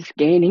this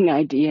gaining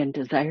idea and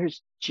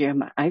desires,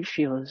 Jim, I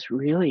feel is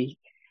really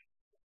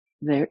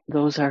there.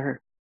 Those are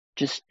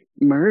just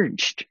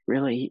merged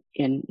really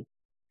in,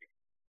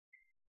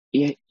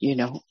 I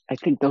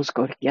think those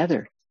go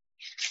together.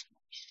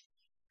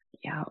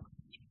 Yeah.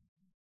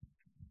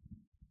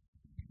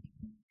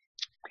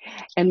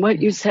 And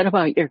what you said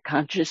about your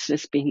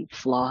consciousness being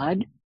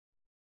flawed,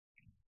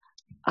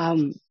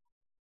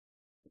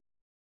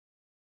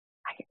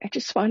 I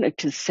just wanted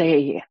to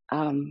say,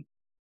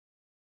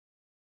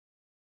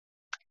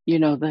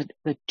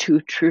 the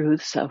two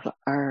truths of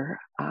our,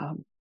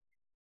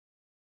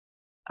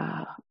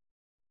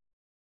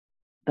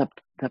 the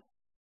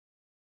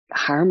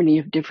harmony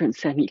of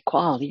difference and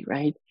equality,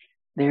 right?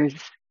 There's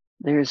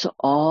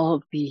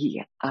all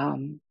the,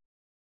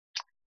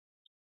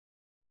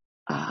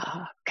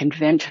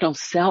 conventional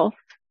self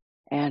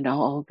and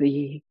all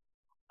the,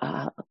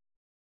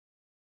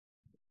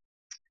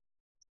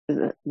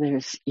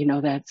 there's,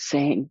 that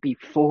saying,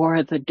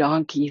 before the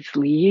donkeys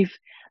leave,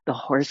 the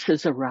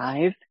horses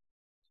arrive.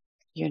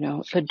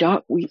 We're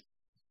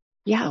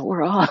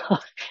all,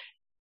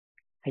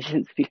 I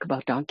shouldn't speak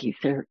about donkeys.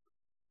 They're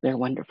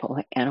wonderful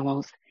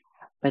animals,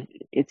 but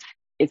it's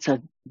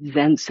a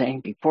Zen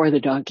saying, before the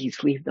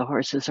donkeys leave, the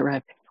horses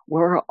arrive.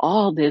 We're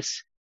all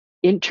this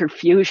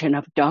interfusion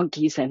of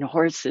donkeys and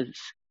horses,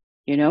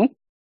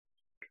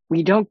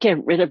 we don't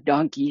get rid of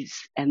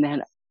donkeys and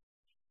then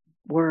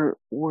we're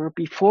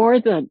before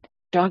the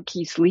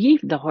donkeys leave,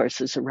 the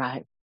horses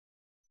arrive.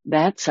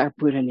 That's our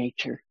Buddha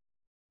nature.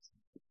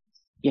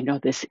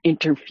 This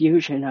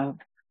interfusion of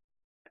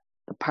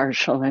the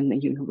partial and the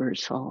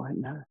universal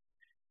and the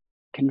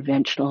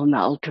conventional and the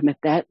ultimate.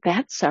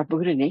 That's our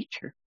Buddha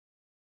nature.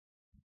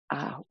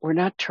 We're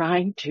not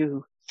trying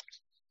to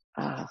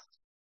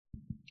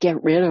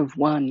get rid of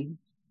one,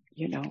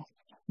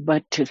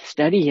 but to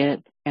study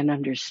it and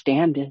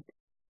understand it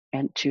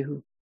and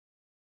to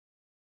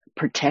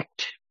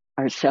protect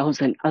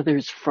ourselves and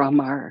others from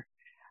our,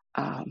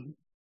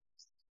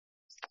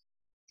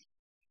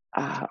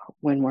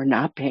 when we're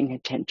not paying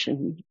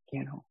attention,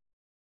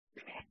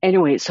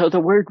 Anyway, so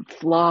the word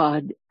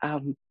flawed,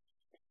 I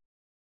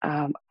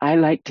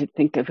like to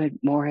think of it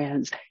more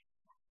as,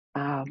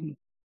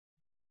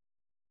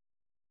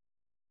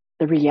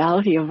 the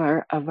reality of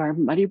our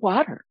muddy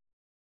water,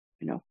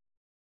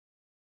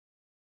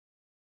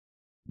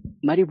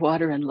 Muddy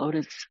water and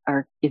lotus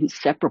are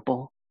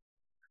inseparable.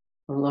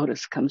 The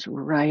lotus comes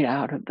right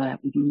out of the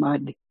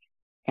mud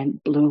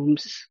and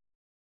blooms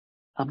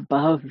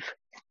above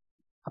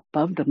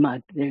the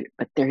mud,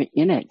 but they're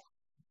in it.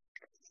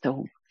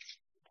 So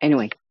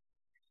anyway,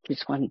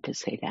 just wanted to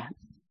say that.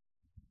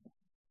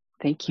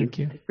 Thank you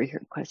for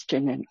your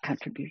question and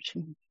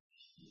contribution.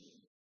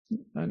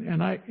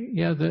 And the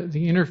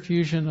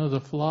interfusion of the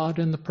flawed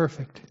and the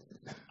perfect.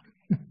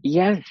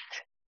 Yes.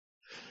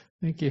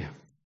 Thank you.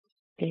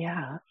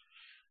 Yeah.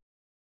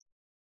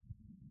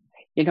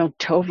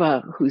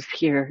 Tova, who's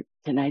here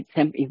tonight,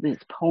 sent me this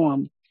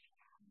poem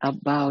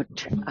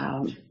about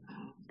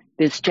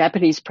this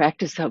Japanese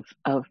practice of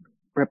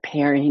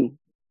repairing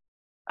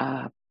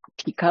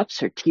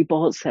teacups or tea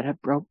bowls that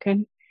have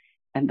broken,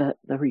 and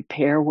the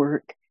repair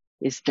work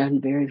is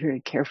done very, very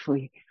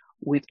carefully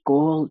with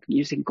gold,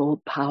 using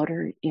gold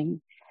powder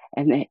and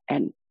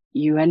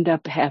you end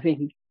up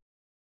having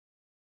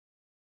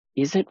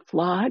is it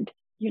flawed?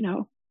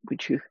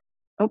 Would you,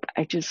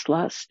 I just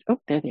lost,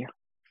 there.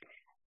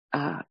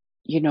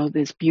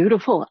 This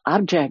beautiful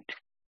object,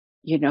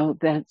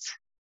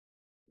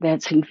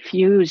 that's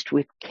infused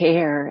with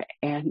care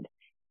and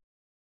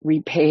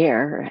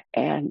repair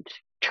and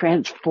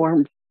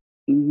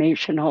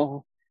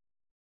transformational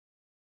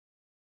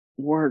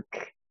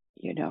work,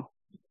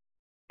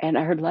 and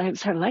our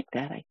lives are like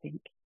that, I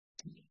think.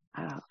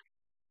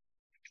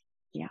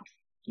 Yeah.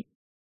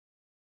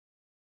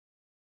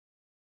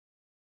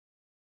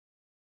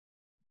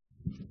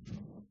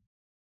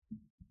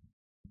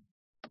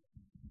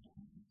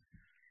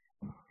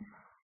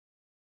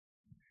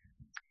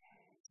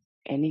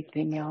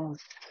 Anything else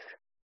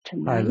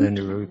tonight? Hi,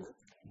 Linda Ruth.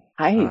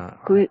 Hi.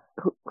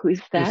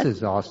 Who's that? This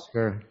is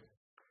Oscar.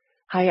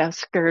 Hi,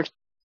 Oscar.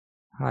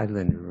 Hi,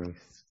 Linda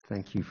Ruth.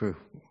 Thank you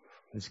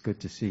it's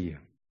good to see you.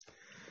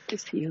 Good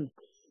to see you.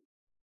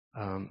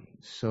 I'm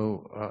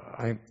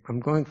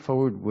going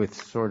forward with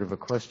sort of a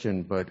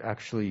question, but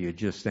actually you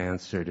just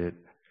answered it.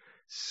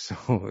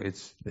 So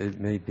it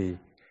may be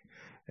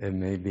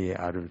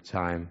out of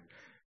time,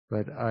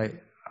 but I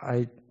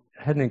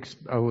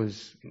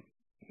was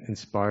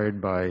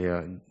inspired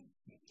by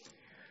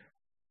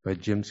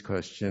Jim's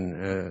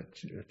question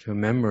to a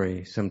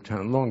memory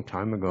long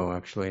time ago,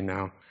 actually.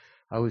 Now,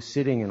 I was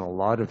sitting in a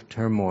lot of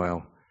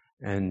turmoil,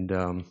 and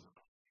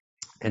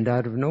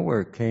out of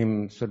nowhere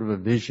came sort of a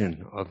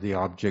vision of the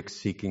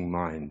object-seeking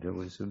mind. It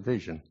was a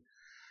vision,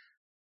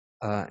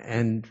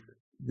 and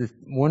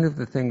one of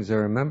the things I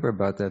remember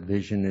about that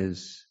vision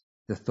is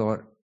the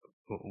thought.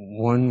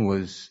 One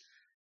was,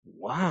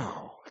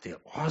 "Wow, the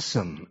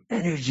awesome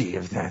energy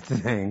of that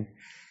thing,"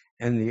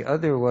 and the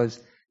other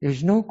was,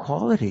 there's no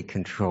quality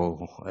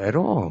control at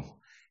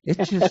all. It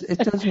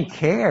doesn't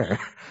care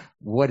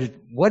what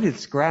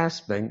it's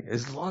grasping,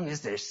 as long as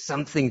there's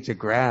something to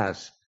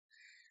grasp.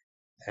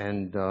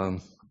 And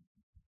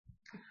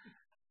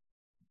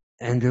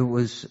it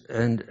was,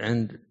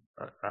 and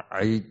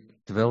I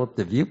developed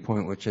the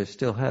viewpoint, which I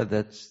still have.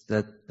 That's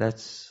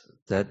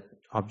that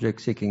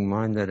object-seeking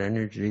mind, that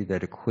energy,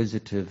 that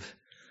acquisitive.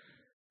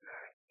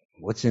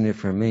 What's in it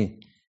for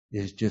me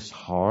is just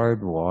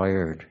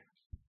hardwired.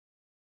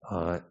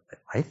 I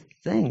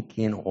think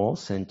in all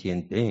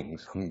sentient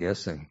beings, I'm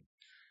guessing.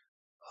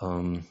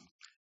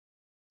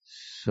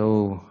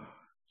 So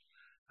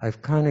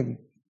I've kind of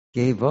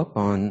gave up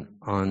on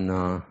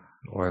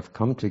or I've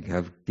come to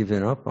have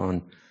given up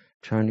on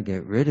trying to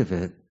get rid of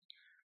it,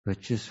 but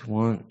just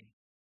want,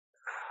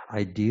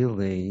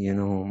 ideally,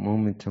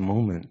 moment to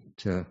moment,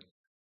 to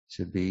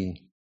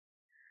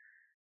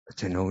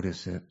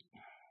notice it.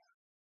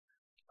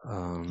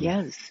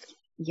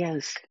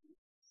 Yes.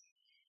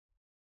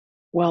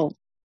 Well,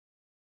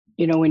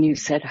 when you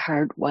said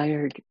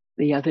hardwired,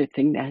 the other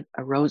thing that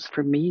arose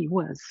for me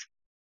was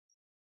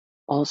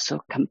also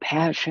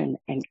compassion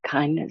and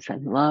kindness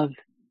and love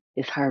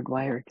is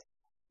hardwired.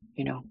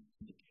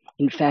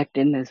 In fact,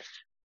 in this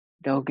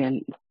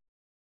Dogen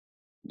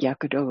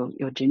Yakudo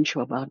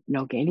Yojinsho about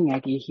no gaining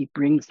idea, he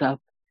brings up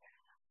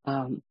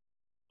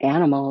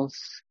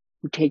animals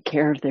who take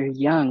care of their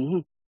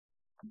young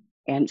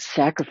and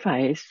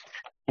sacrifice,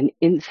 and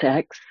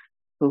insects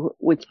who,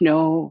 with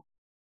no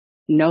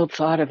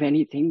thought of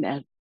anything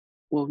that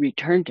will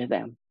return to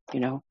them,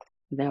 they'll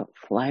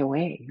fly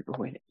away,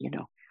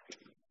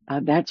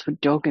 that's what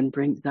Dogen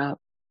brings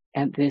up,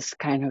 and this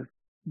kind of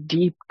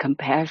deep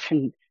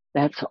compassion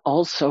that's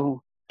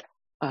also,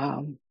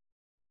 I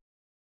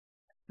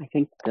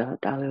think the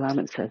Dalai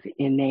Lama says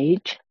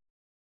innate.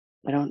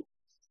 I'm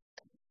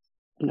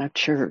not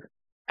sure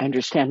I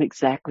understand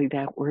exactly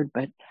that word,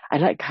 but I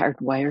like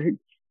hardwired,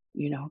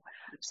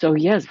 So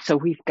yes, so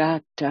we've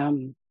got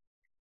a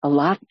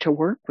lot to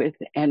work with,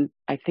 and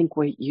I think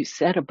what you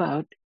said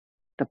about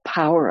the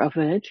power of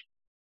it,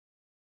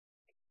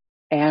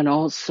 and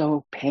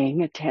also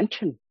paying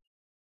attention,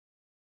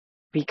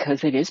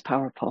 because it is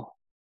powerful,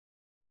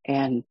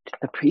 and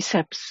the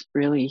precepts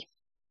really,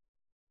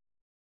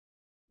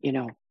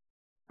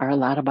 are a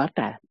lot about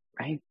that,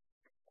 right?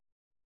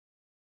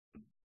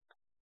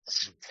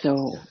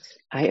 So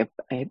I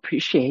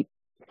appreciate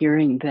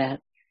hearing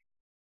that,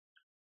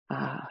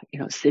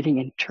 sitting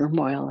in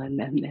turmoil, and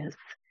then this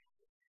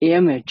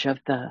image of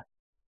the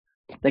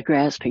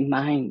grasping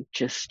mind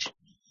just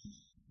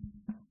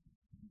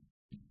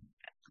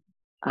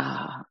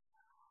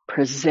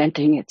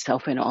presenting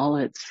itself in all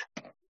its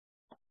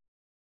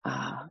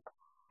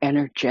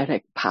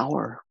energetic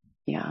power.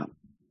 Yeah.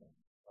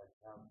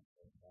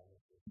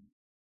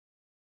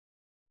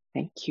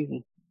 Thank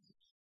you.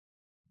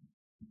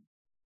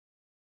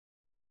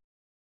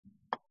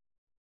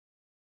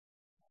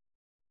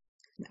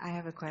 I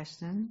have a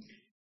question.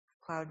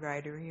 Cloud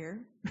Rider here.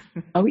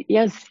 Oh,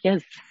 yes. Well,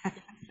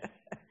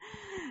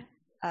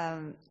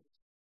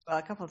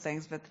 a couple of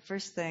things, but the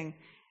first thing,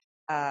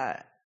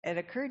 it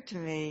occurred to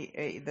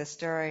me, the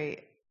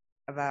story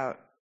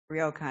about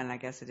Ryokan, I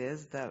guess it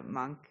is, the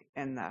monk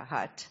in the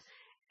hut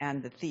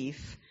and the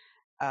thief,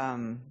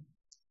 and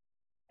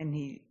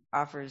he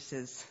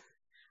offers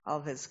all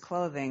of his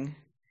clothing.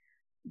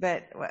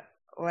 But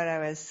what I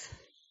was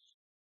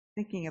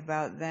thinking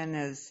about then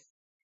is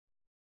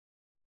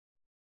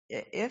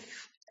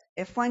if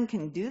one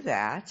can do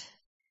that,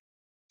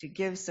 to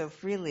give so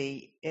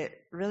freely, it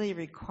really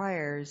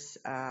requires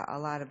a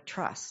lot of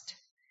trust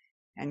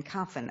and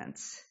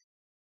confidence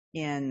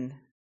in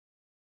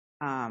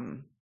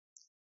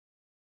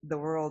the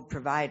world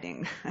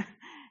providing.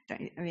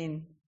 I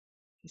mean,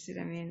 you see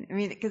what I mean? I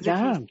mean, because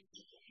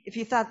if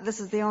you thought this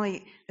is the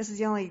only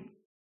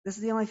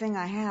thing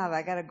I have,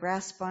 I got to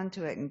grasp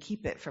onto it and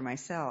keep it for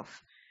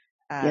myself.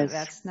 Yes.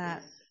 That's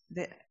not.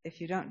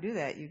 If you don't do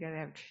that, you got to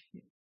have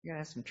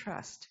some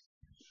trust.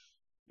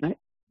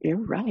 You're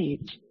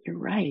right. You're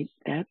right.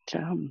 That,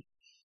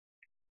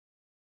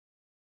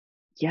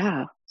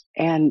 yeah.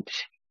 And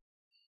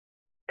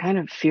kind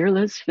of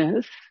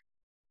fearlessness,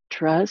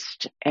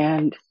 trust.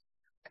 And,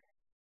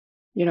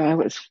 I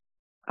was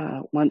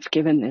once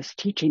given this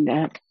teaching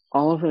that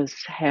all of us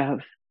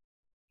have,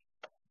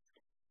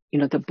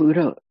 the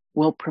Buddha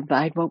will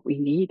provide what we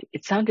need.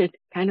 It sounded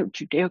kind of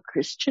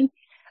Judeo-Christian,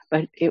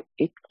 but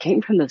it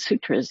came from the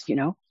sutras,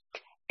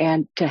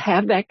 and to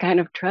have that kind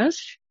of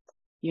trust,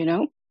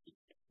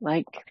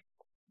 like,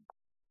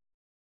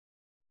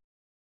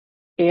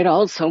 it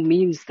also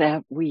means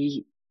that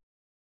we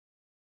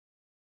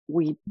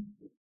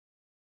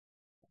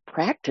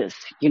practice,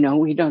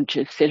 we don't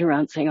just sit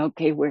around saying,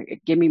 okay,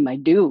 give me my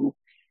due.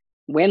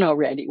 When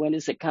already? When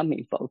is it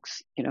coming,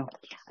 folks?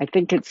 I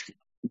think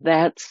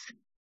that's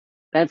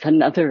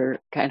another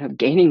kind of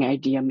gaining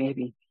idea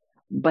maybe,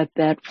 but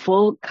that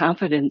full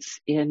confidence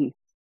in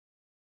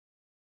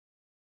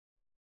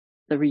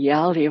the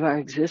reality of our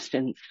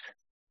existence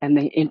and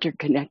the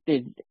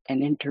interconnected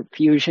and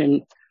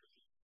interfusion.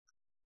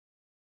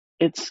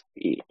 It's,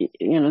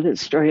 the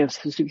story of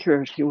Suzuki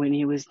Roshi when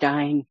he was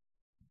dying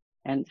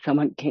and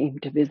someone came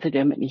to visit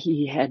him and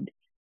he had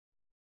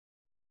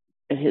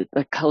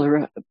the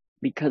color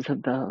because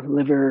of the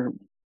liver.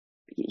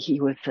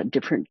 He was a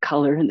different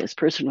color and this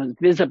person was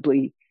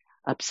visibly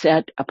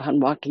upset upon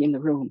walking in the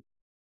room.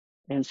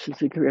 And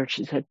Suzuki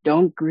Roshi said,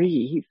 don't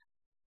grieve.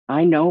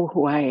 I know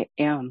who I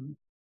am.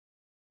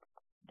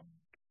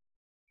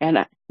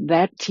 And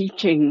that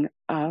teaching,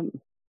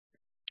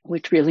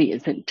 which really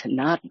isn't to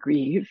not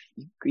grieve,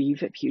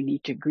 grieve if you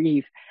need to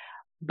grieve,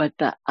 but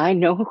I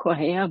know who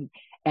I am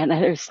and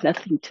there's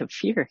nothing to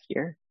fear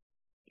here.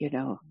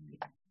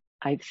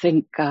 I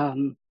think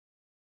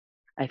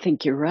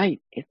you're right.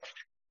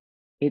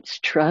 It's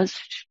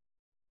trust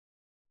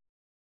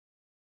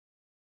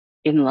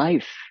in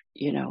life,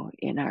 in our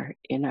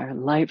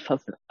life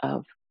of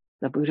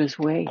the Buddha's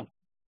way.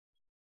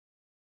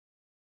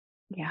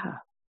 Yeah.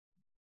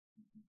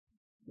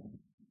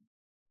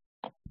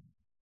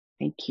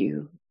 Thank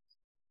you.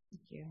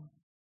 Thank you.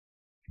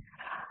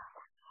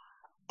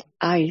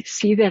 I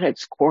see that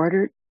it's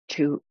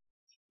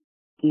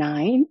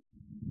 8:45,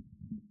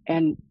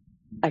 and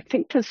I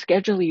think the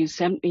schedule you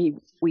sent me,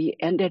 we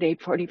end at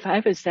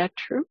 8:45. Is that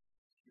true?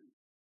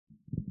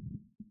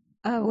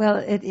 Well,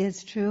 it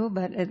is true,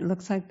 but it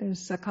looks like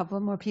there's a couple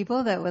more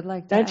people that would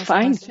like to That's ask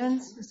fine.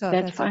 questions. So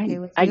That's if that's fine. okay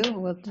with you,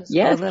 we'll just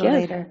yes, go a little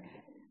yes. later.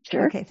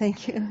 Sure. Okay,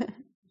 thank you.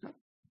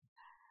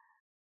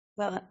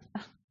 Well,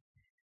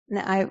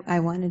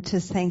 I wanted to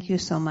thank you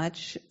so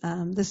much.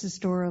 This is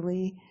Dora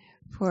Lee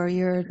for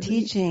your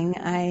teaching.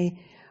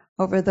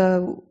 Over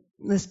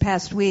this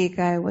past week,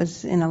 I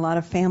was in a lot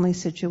of family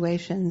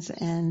situations,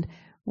 and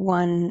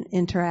one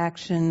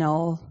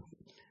interactional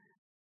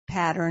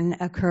pattern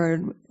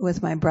occurred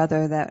with my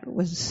brother that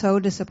was so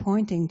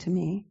disappointing to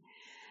me.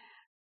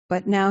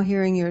 But now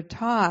hearing your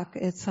talk,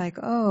 it's like,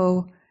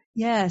 oh,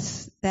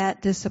 yes,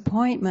 that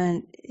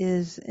disappointment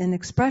is an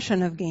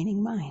expression of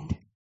gaining mind.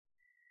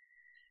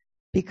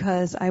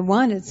 Because I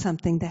wanted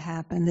something to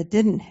happen that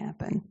didn't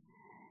happen.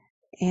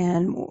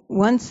 And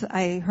once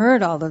I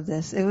heard all of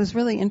this, it was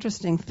really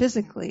interesting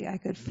physically. I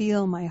could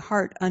feel my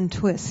heart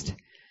untwist.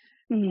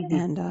 Mm-hmm.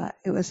 And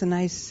it was a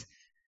nice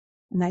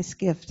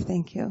gift.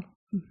 Thank you.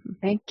 Mm-hmm.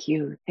 Thank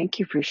you. Thank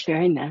you for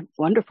sharing that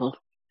wonderful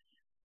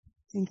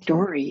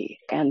story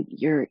and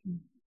your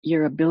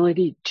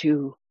ability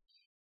to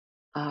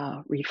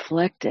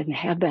reflect and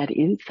have that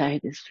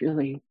insight is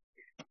really,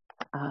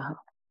 I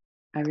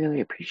really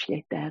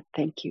appreciate that.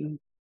 Thank you.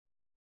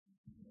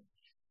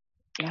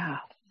 Yeah.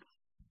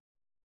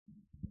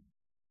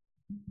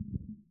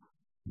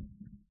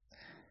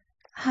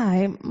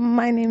 Hi,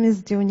 my name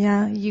is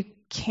Dunya. You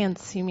can't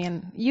see me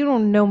and you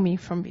don't know me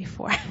from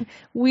before.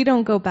 We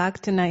don't go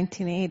back to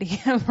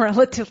 1980. I'm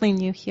relatively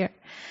new here.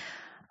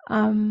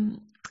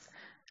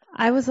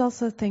 I was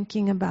also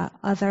thinking about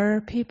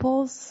other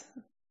people's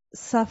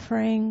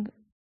suffering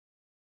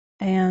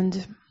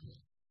and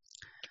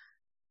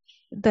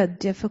the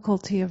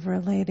difficulty of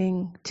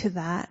relating to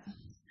that.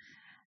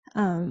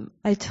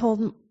 I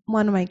told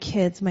one of my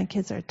kids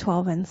are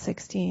 12 and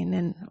 16,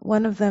 and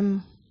one of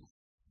them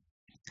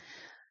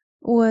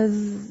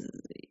was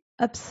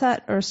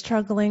upset or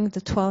struggling,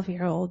 the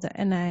 12-year-old,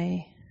 and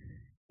I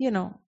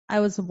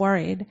was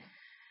worried.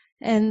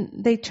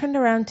 And they turned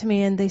around to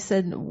me and they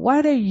said,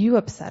 "What are you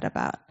upset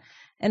about?"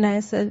 And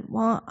I said,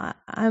 well,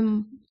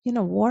 I'm,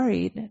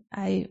 worried.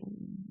 I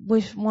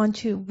wish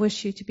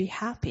you to be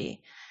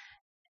happy.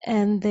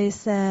 And they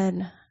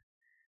said,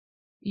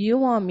 you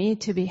want me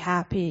to be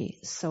happy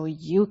so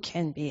you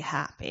can be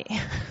happy.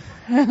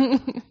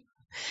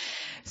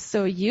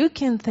 So you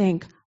can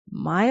think,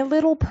 my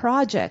little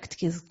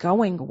project is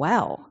going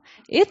well.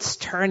 It's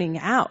turning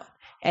out.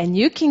 And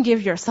you can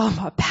give yourself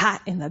a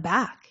pat in the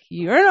back.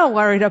 You're not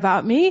worried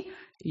about me.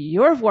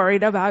 You're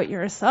worried about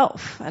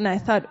yourself. And I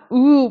thought,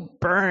 ooh,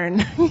 burn,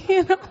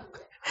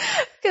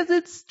 because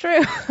it's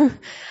true.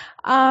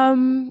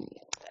 But,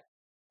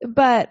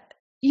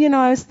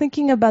 I was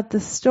thinking about the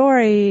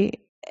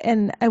story,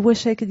 and I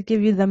wish I could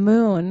give you the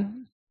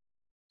moon.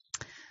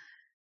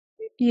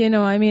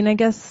 I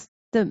guess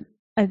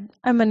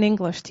I'm an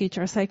English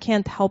teacher, so I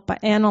can't help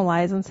but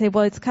analyze and say,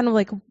 well, it's kind of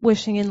like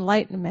wishing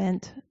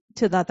enlightenment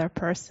to the other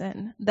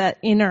person, that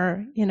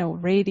inner,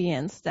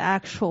 radiance, the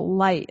actual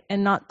light,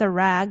 and not the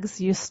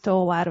rags you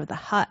stole out of the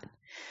hut.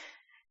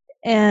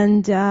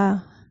 And,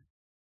 that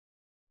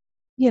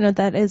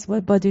is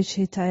what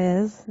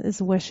bodhicitta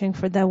is wishing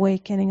for the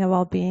awakening of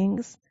all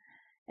beings.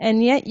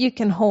 And yet you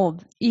can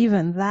hold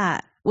even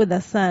that with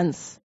a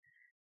sense,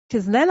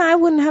 because then I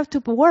wouldn't have to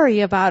worry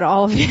about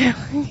all of you,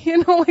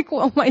 like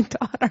what my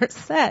daughter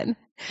said.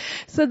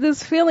 So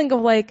this feeling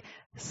of like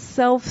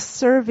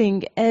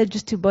self-serving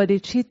edge to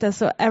bodhicitta,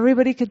 so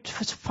everybody could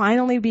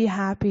finally be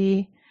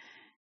happy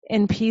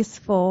and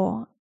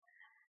peaceful.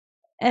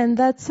 And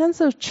that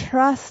sense of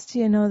trust,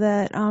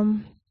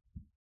 that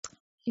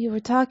you were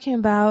talking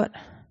about,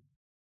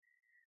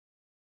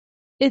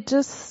 it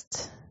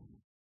just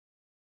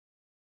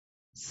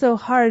so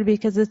hard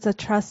because it's a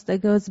trust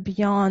that goes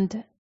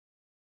beyond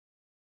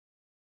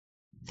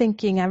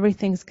thinking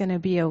everything's going to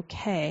be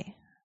okay.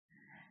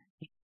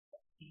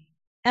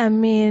 I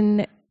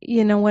mean,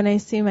 when I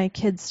see my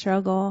kids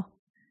struggle,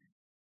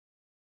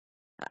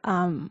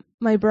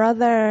 my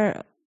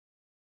brother,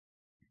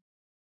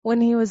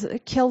 when he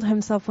killed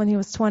himself when he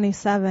was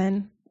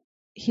 27,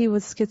 he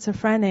was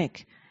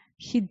schizophrenic.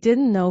 He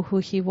didn't know who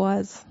he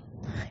was,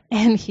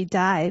 and he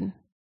died,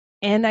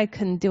 and I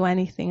couldn't do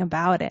anything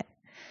about it.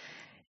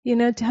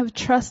 To have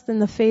trust in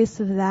the face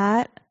of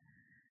that,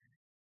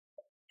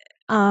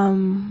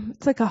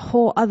 it's like a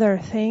whole other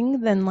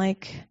thing than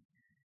like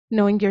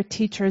knowing your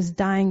teacher's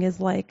dying is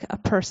like a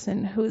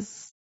person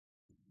who's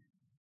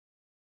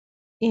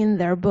in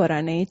their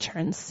Buddha nature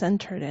and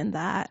centered in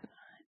that.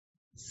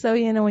 So,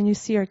 when you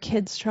see your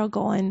kids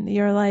struggle and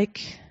you're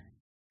like,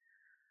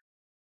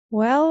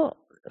 well,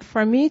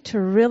 for me to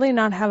really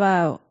not have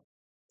a,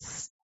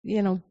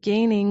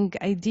 gaining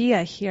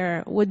idea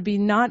here would be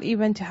not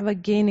even to have a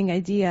gaining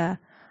idea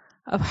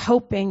of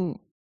hoping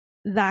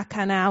that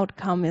kind of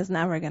outcome is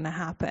never going to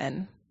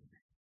happen.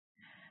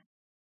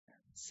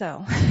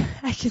 So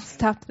I can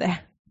stop there.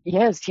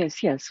 Yes.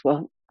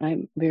 Well,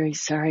 I'm very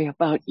sorry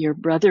about your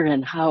brother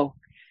and how,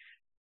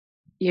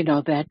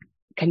 that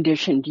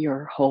conditioned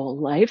your whole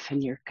life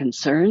and your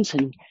concerns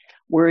and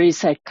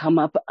worries that come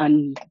up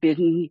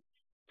unbidden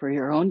for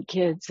your own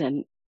kids.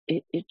 And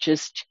it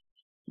just,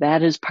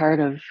 that is part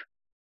of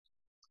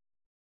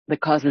the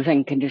causes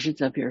and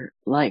conditions of your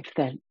life,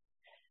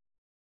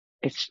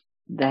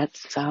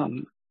 that's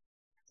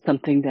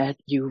something that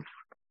you've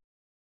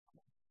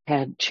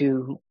had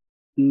to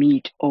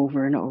meet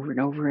over and over and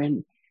over.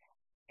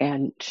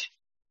 And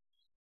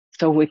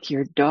so with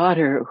your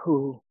daughter,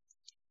 who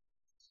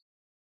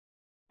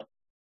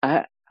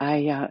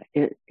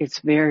it's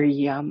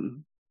very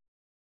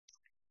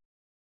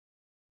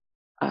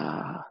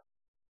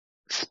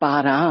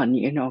spot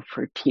on,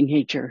 for a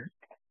teenager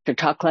to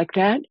talk like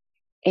that,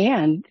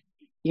 and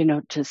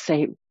to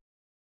say,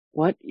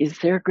 what is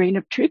there a grain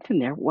of truth in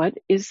there? What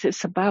is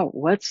this about?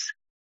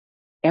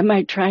 Am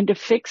I trying to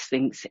fix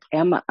things?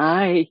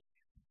 I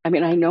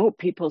know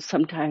people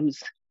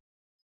sometimes,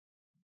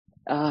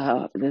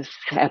 this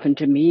happened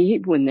to me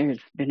when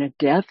there's been a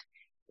death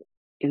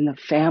in the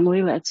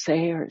family, let's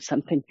say, or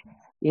something.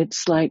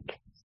 It's like,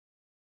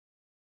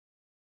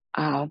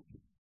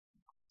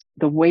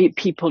 the way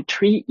people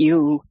treat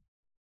you,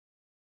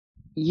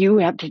 you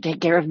have to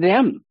take care of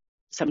them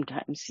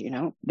sometimes,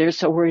 They're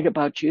so worried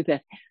about you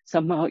that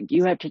somehow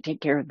you have to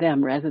take care of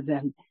them rather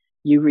than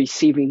you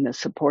receiving the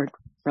support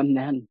from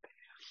them.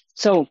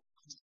 So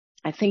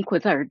I think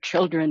with our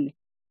children,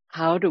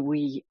 how do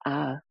we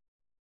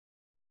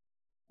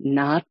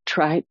not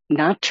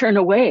turn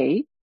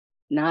away,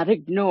 not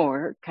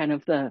ignore, kind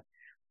of the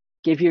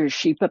give your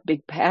sheep a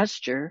big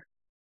pasture,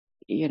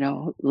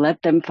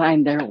 let them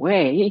find their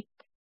way.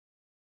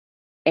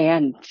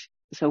 And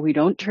so we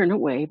don't turn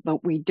away,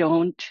 but we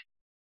don't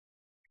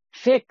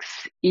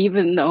fix,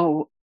 even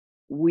though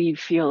we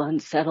feel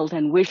unsettled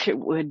and wish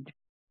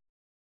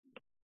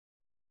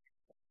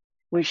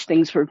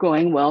things were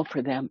going well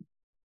for them,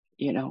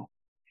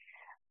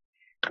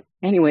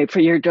 Anyway, for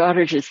your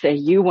daughter to say,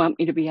 you want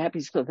me to be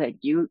happy so that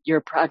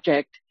your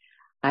project,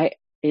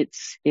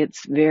 it's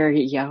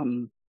very,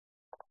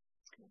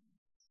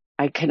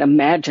 I can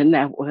imagine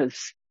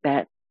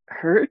that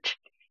hurt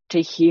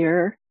to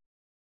hear.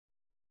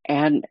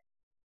 And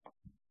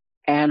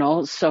and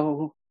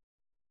also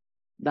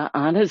the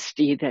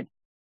honesty that,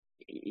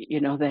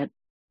 that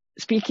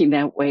speaking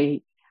that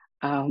way,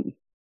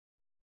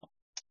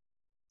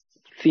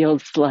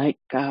 feels like,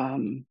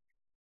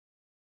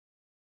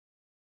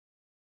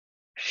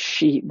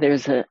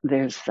 there's a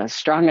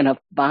strong enough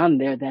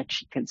bond there that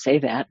she can say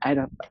that.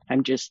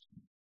 I'm just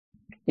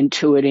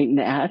intuiting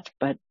that,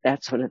 but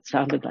that's what it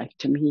sounded like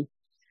to me.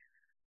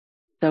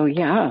 So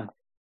yeah.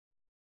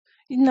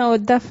 No,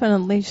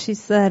 definitely. She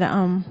said,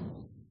 and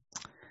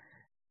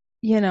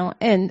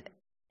am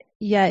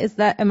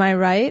I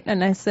right?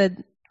 And I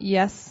said,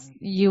 yes,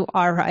 you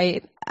are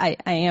right. I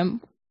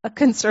am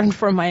concerned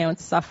for my own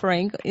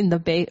suffering in the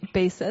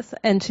basis.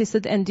 And she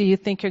said, and do you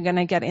think you're going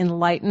to get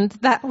enlightened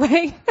that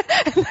way?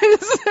 And I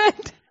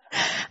said,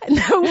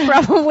 no,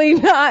 probably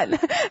not.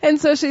 And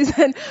so she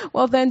said,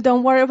 well, then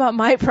don't worry about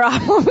my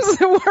problems.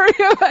 Worry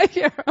about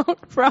your own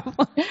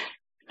problems.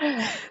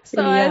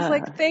 So I was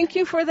like, thank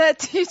you for that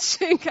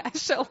teaching. I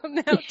shall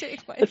now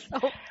take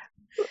myself.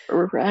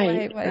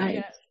 Right.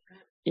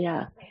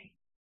 Yeah.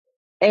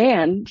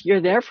 And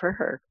you're there for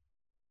her,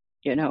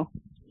 and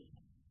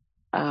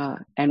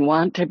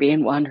want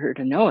her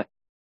to know it.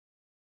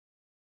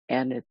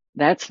 And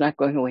that's not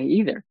going away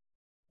either,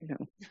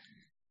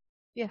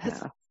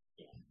 Yes.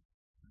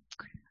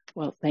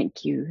 Well,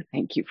 thank you.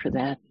 Thank you for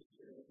that,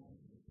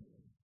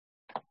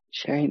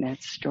 sharing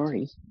that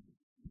story.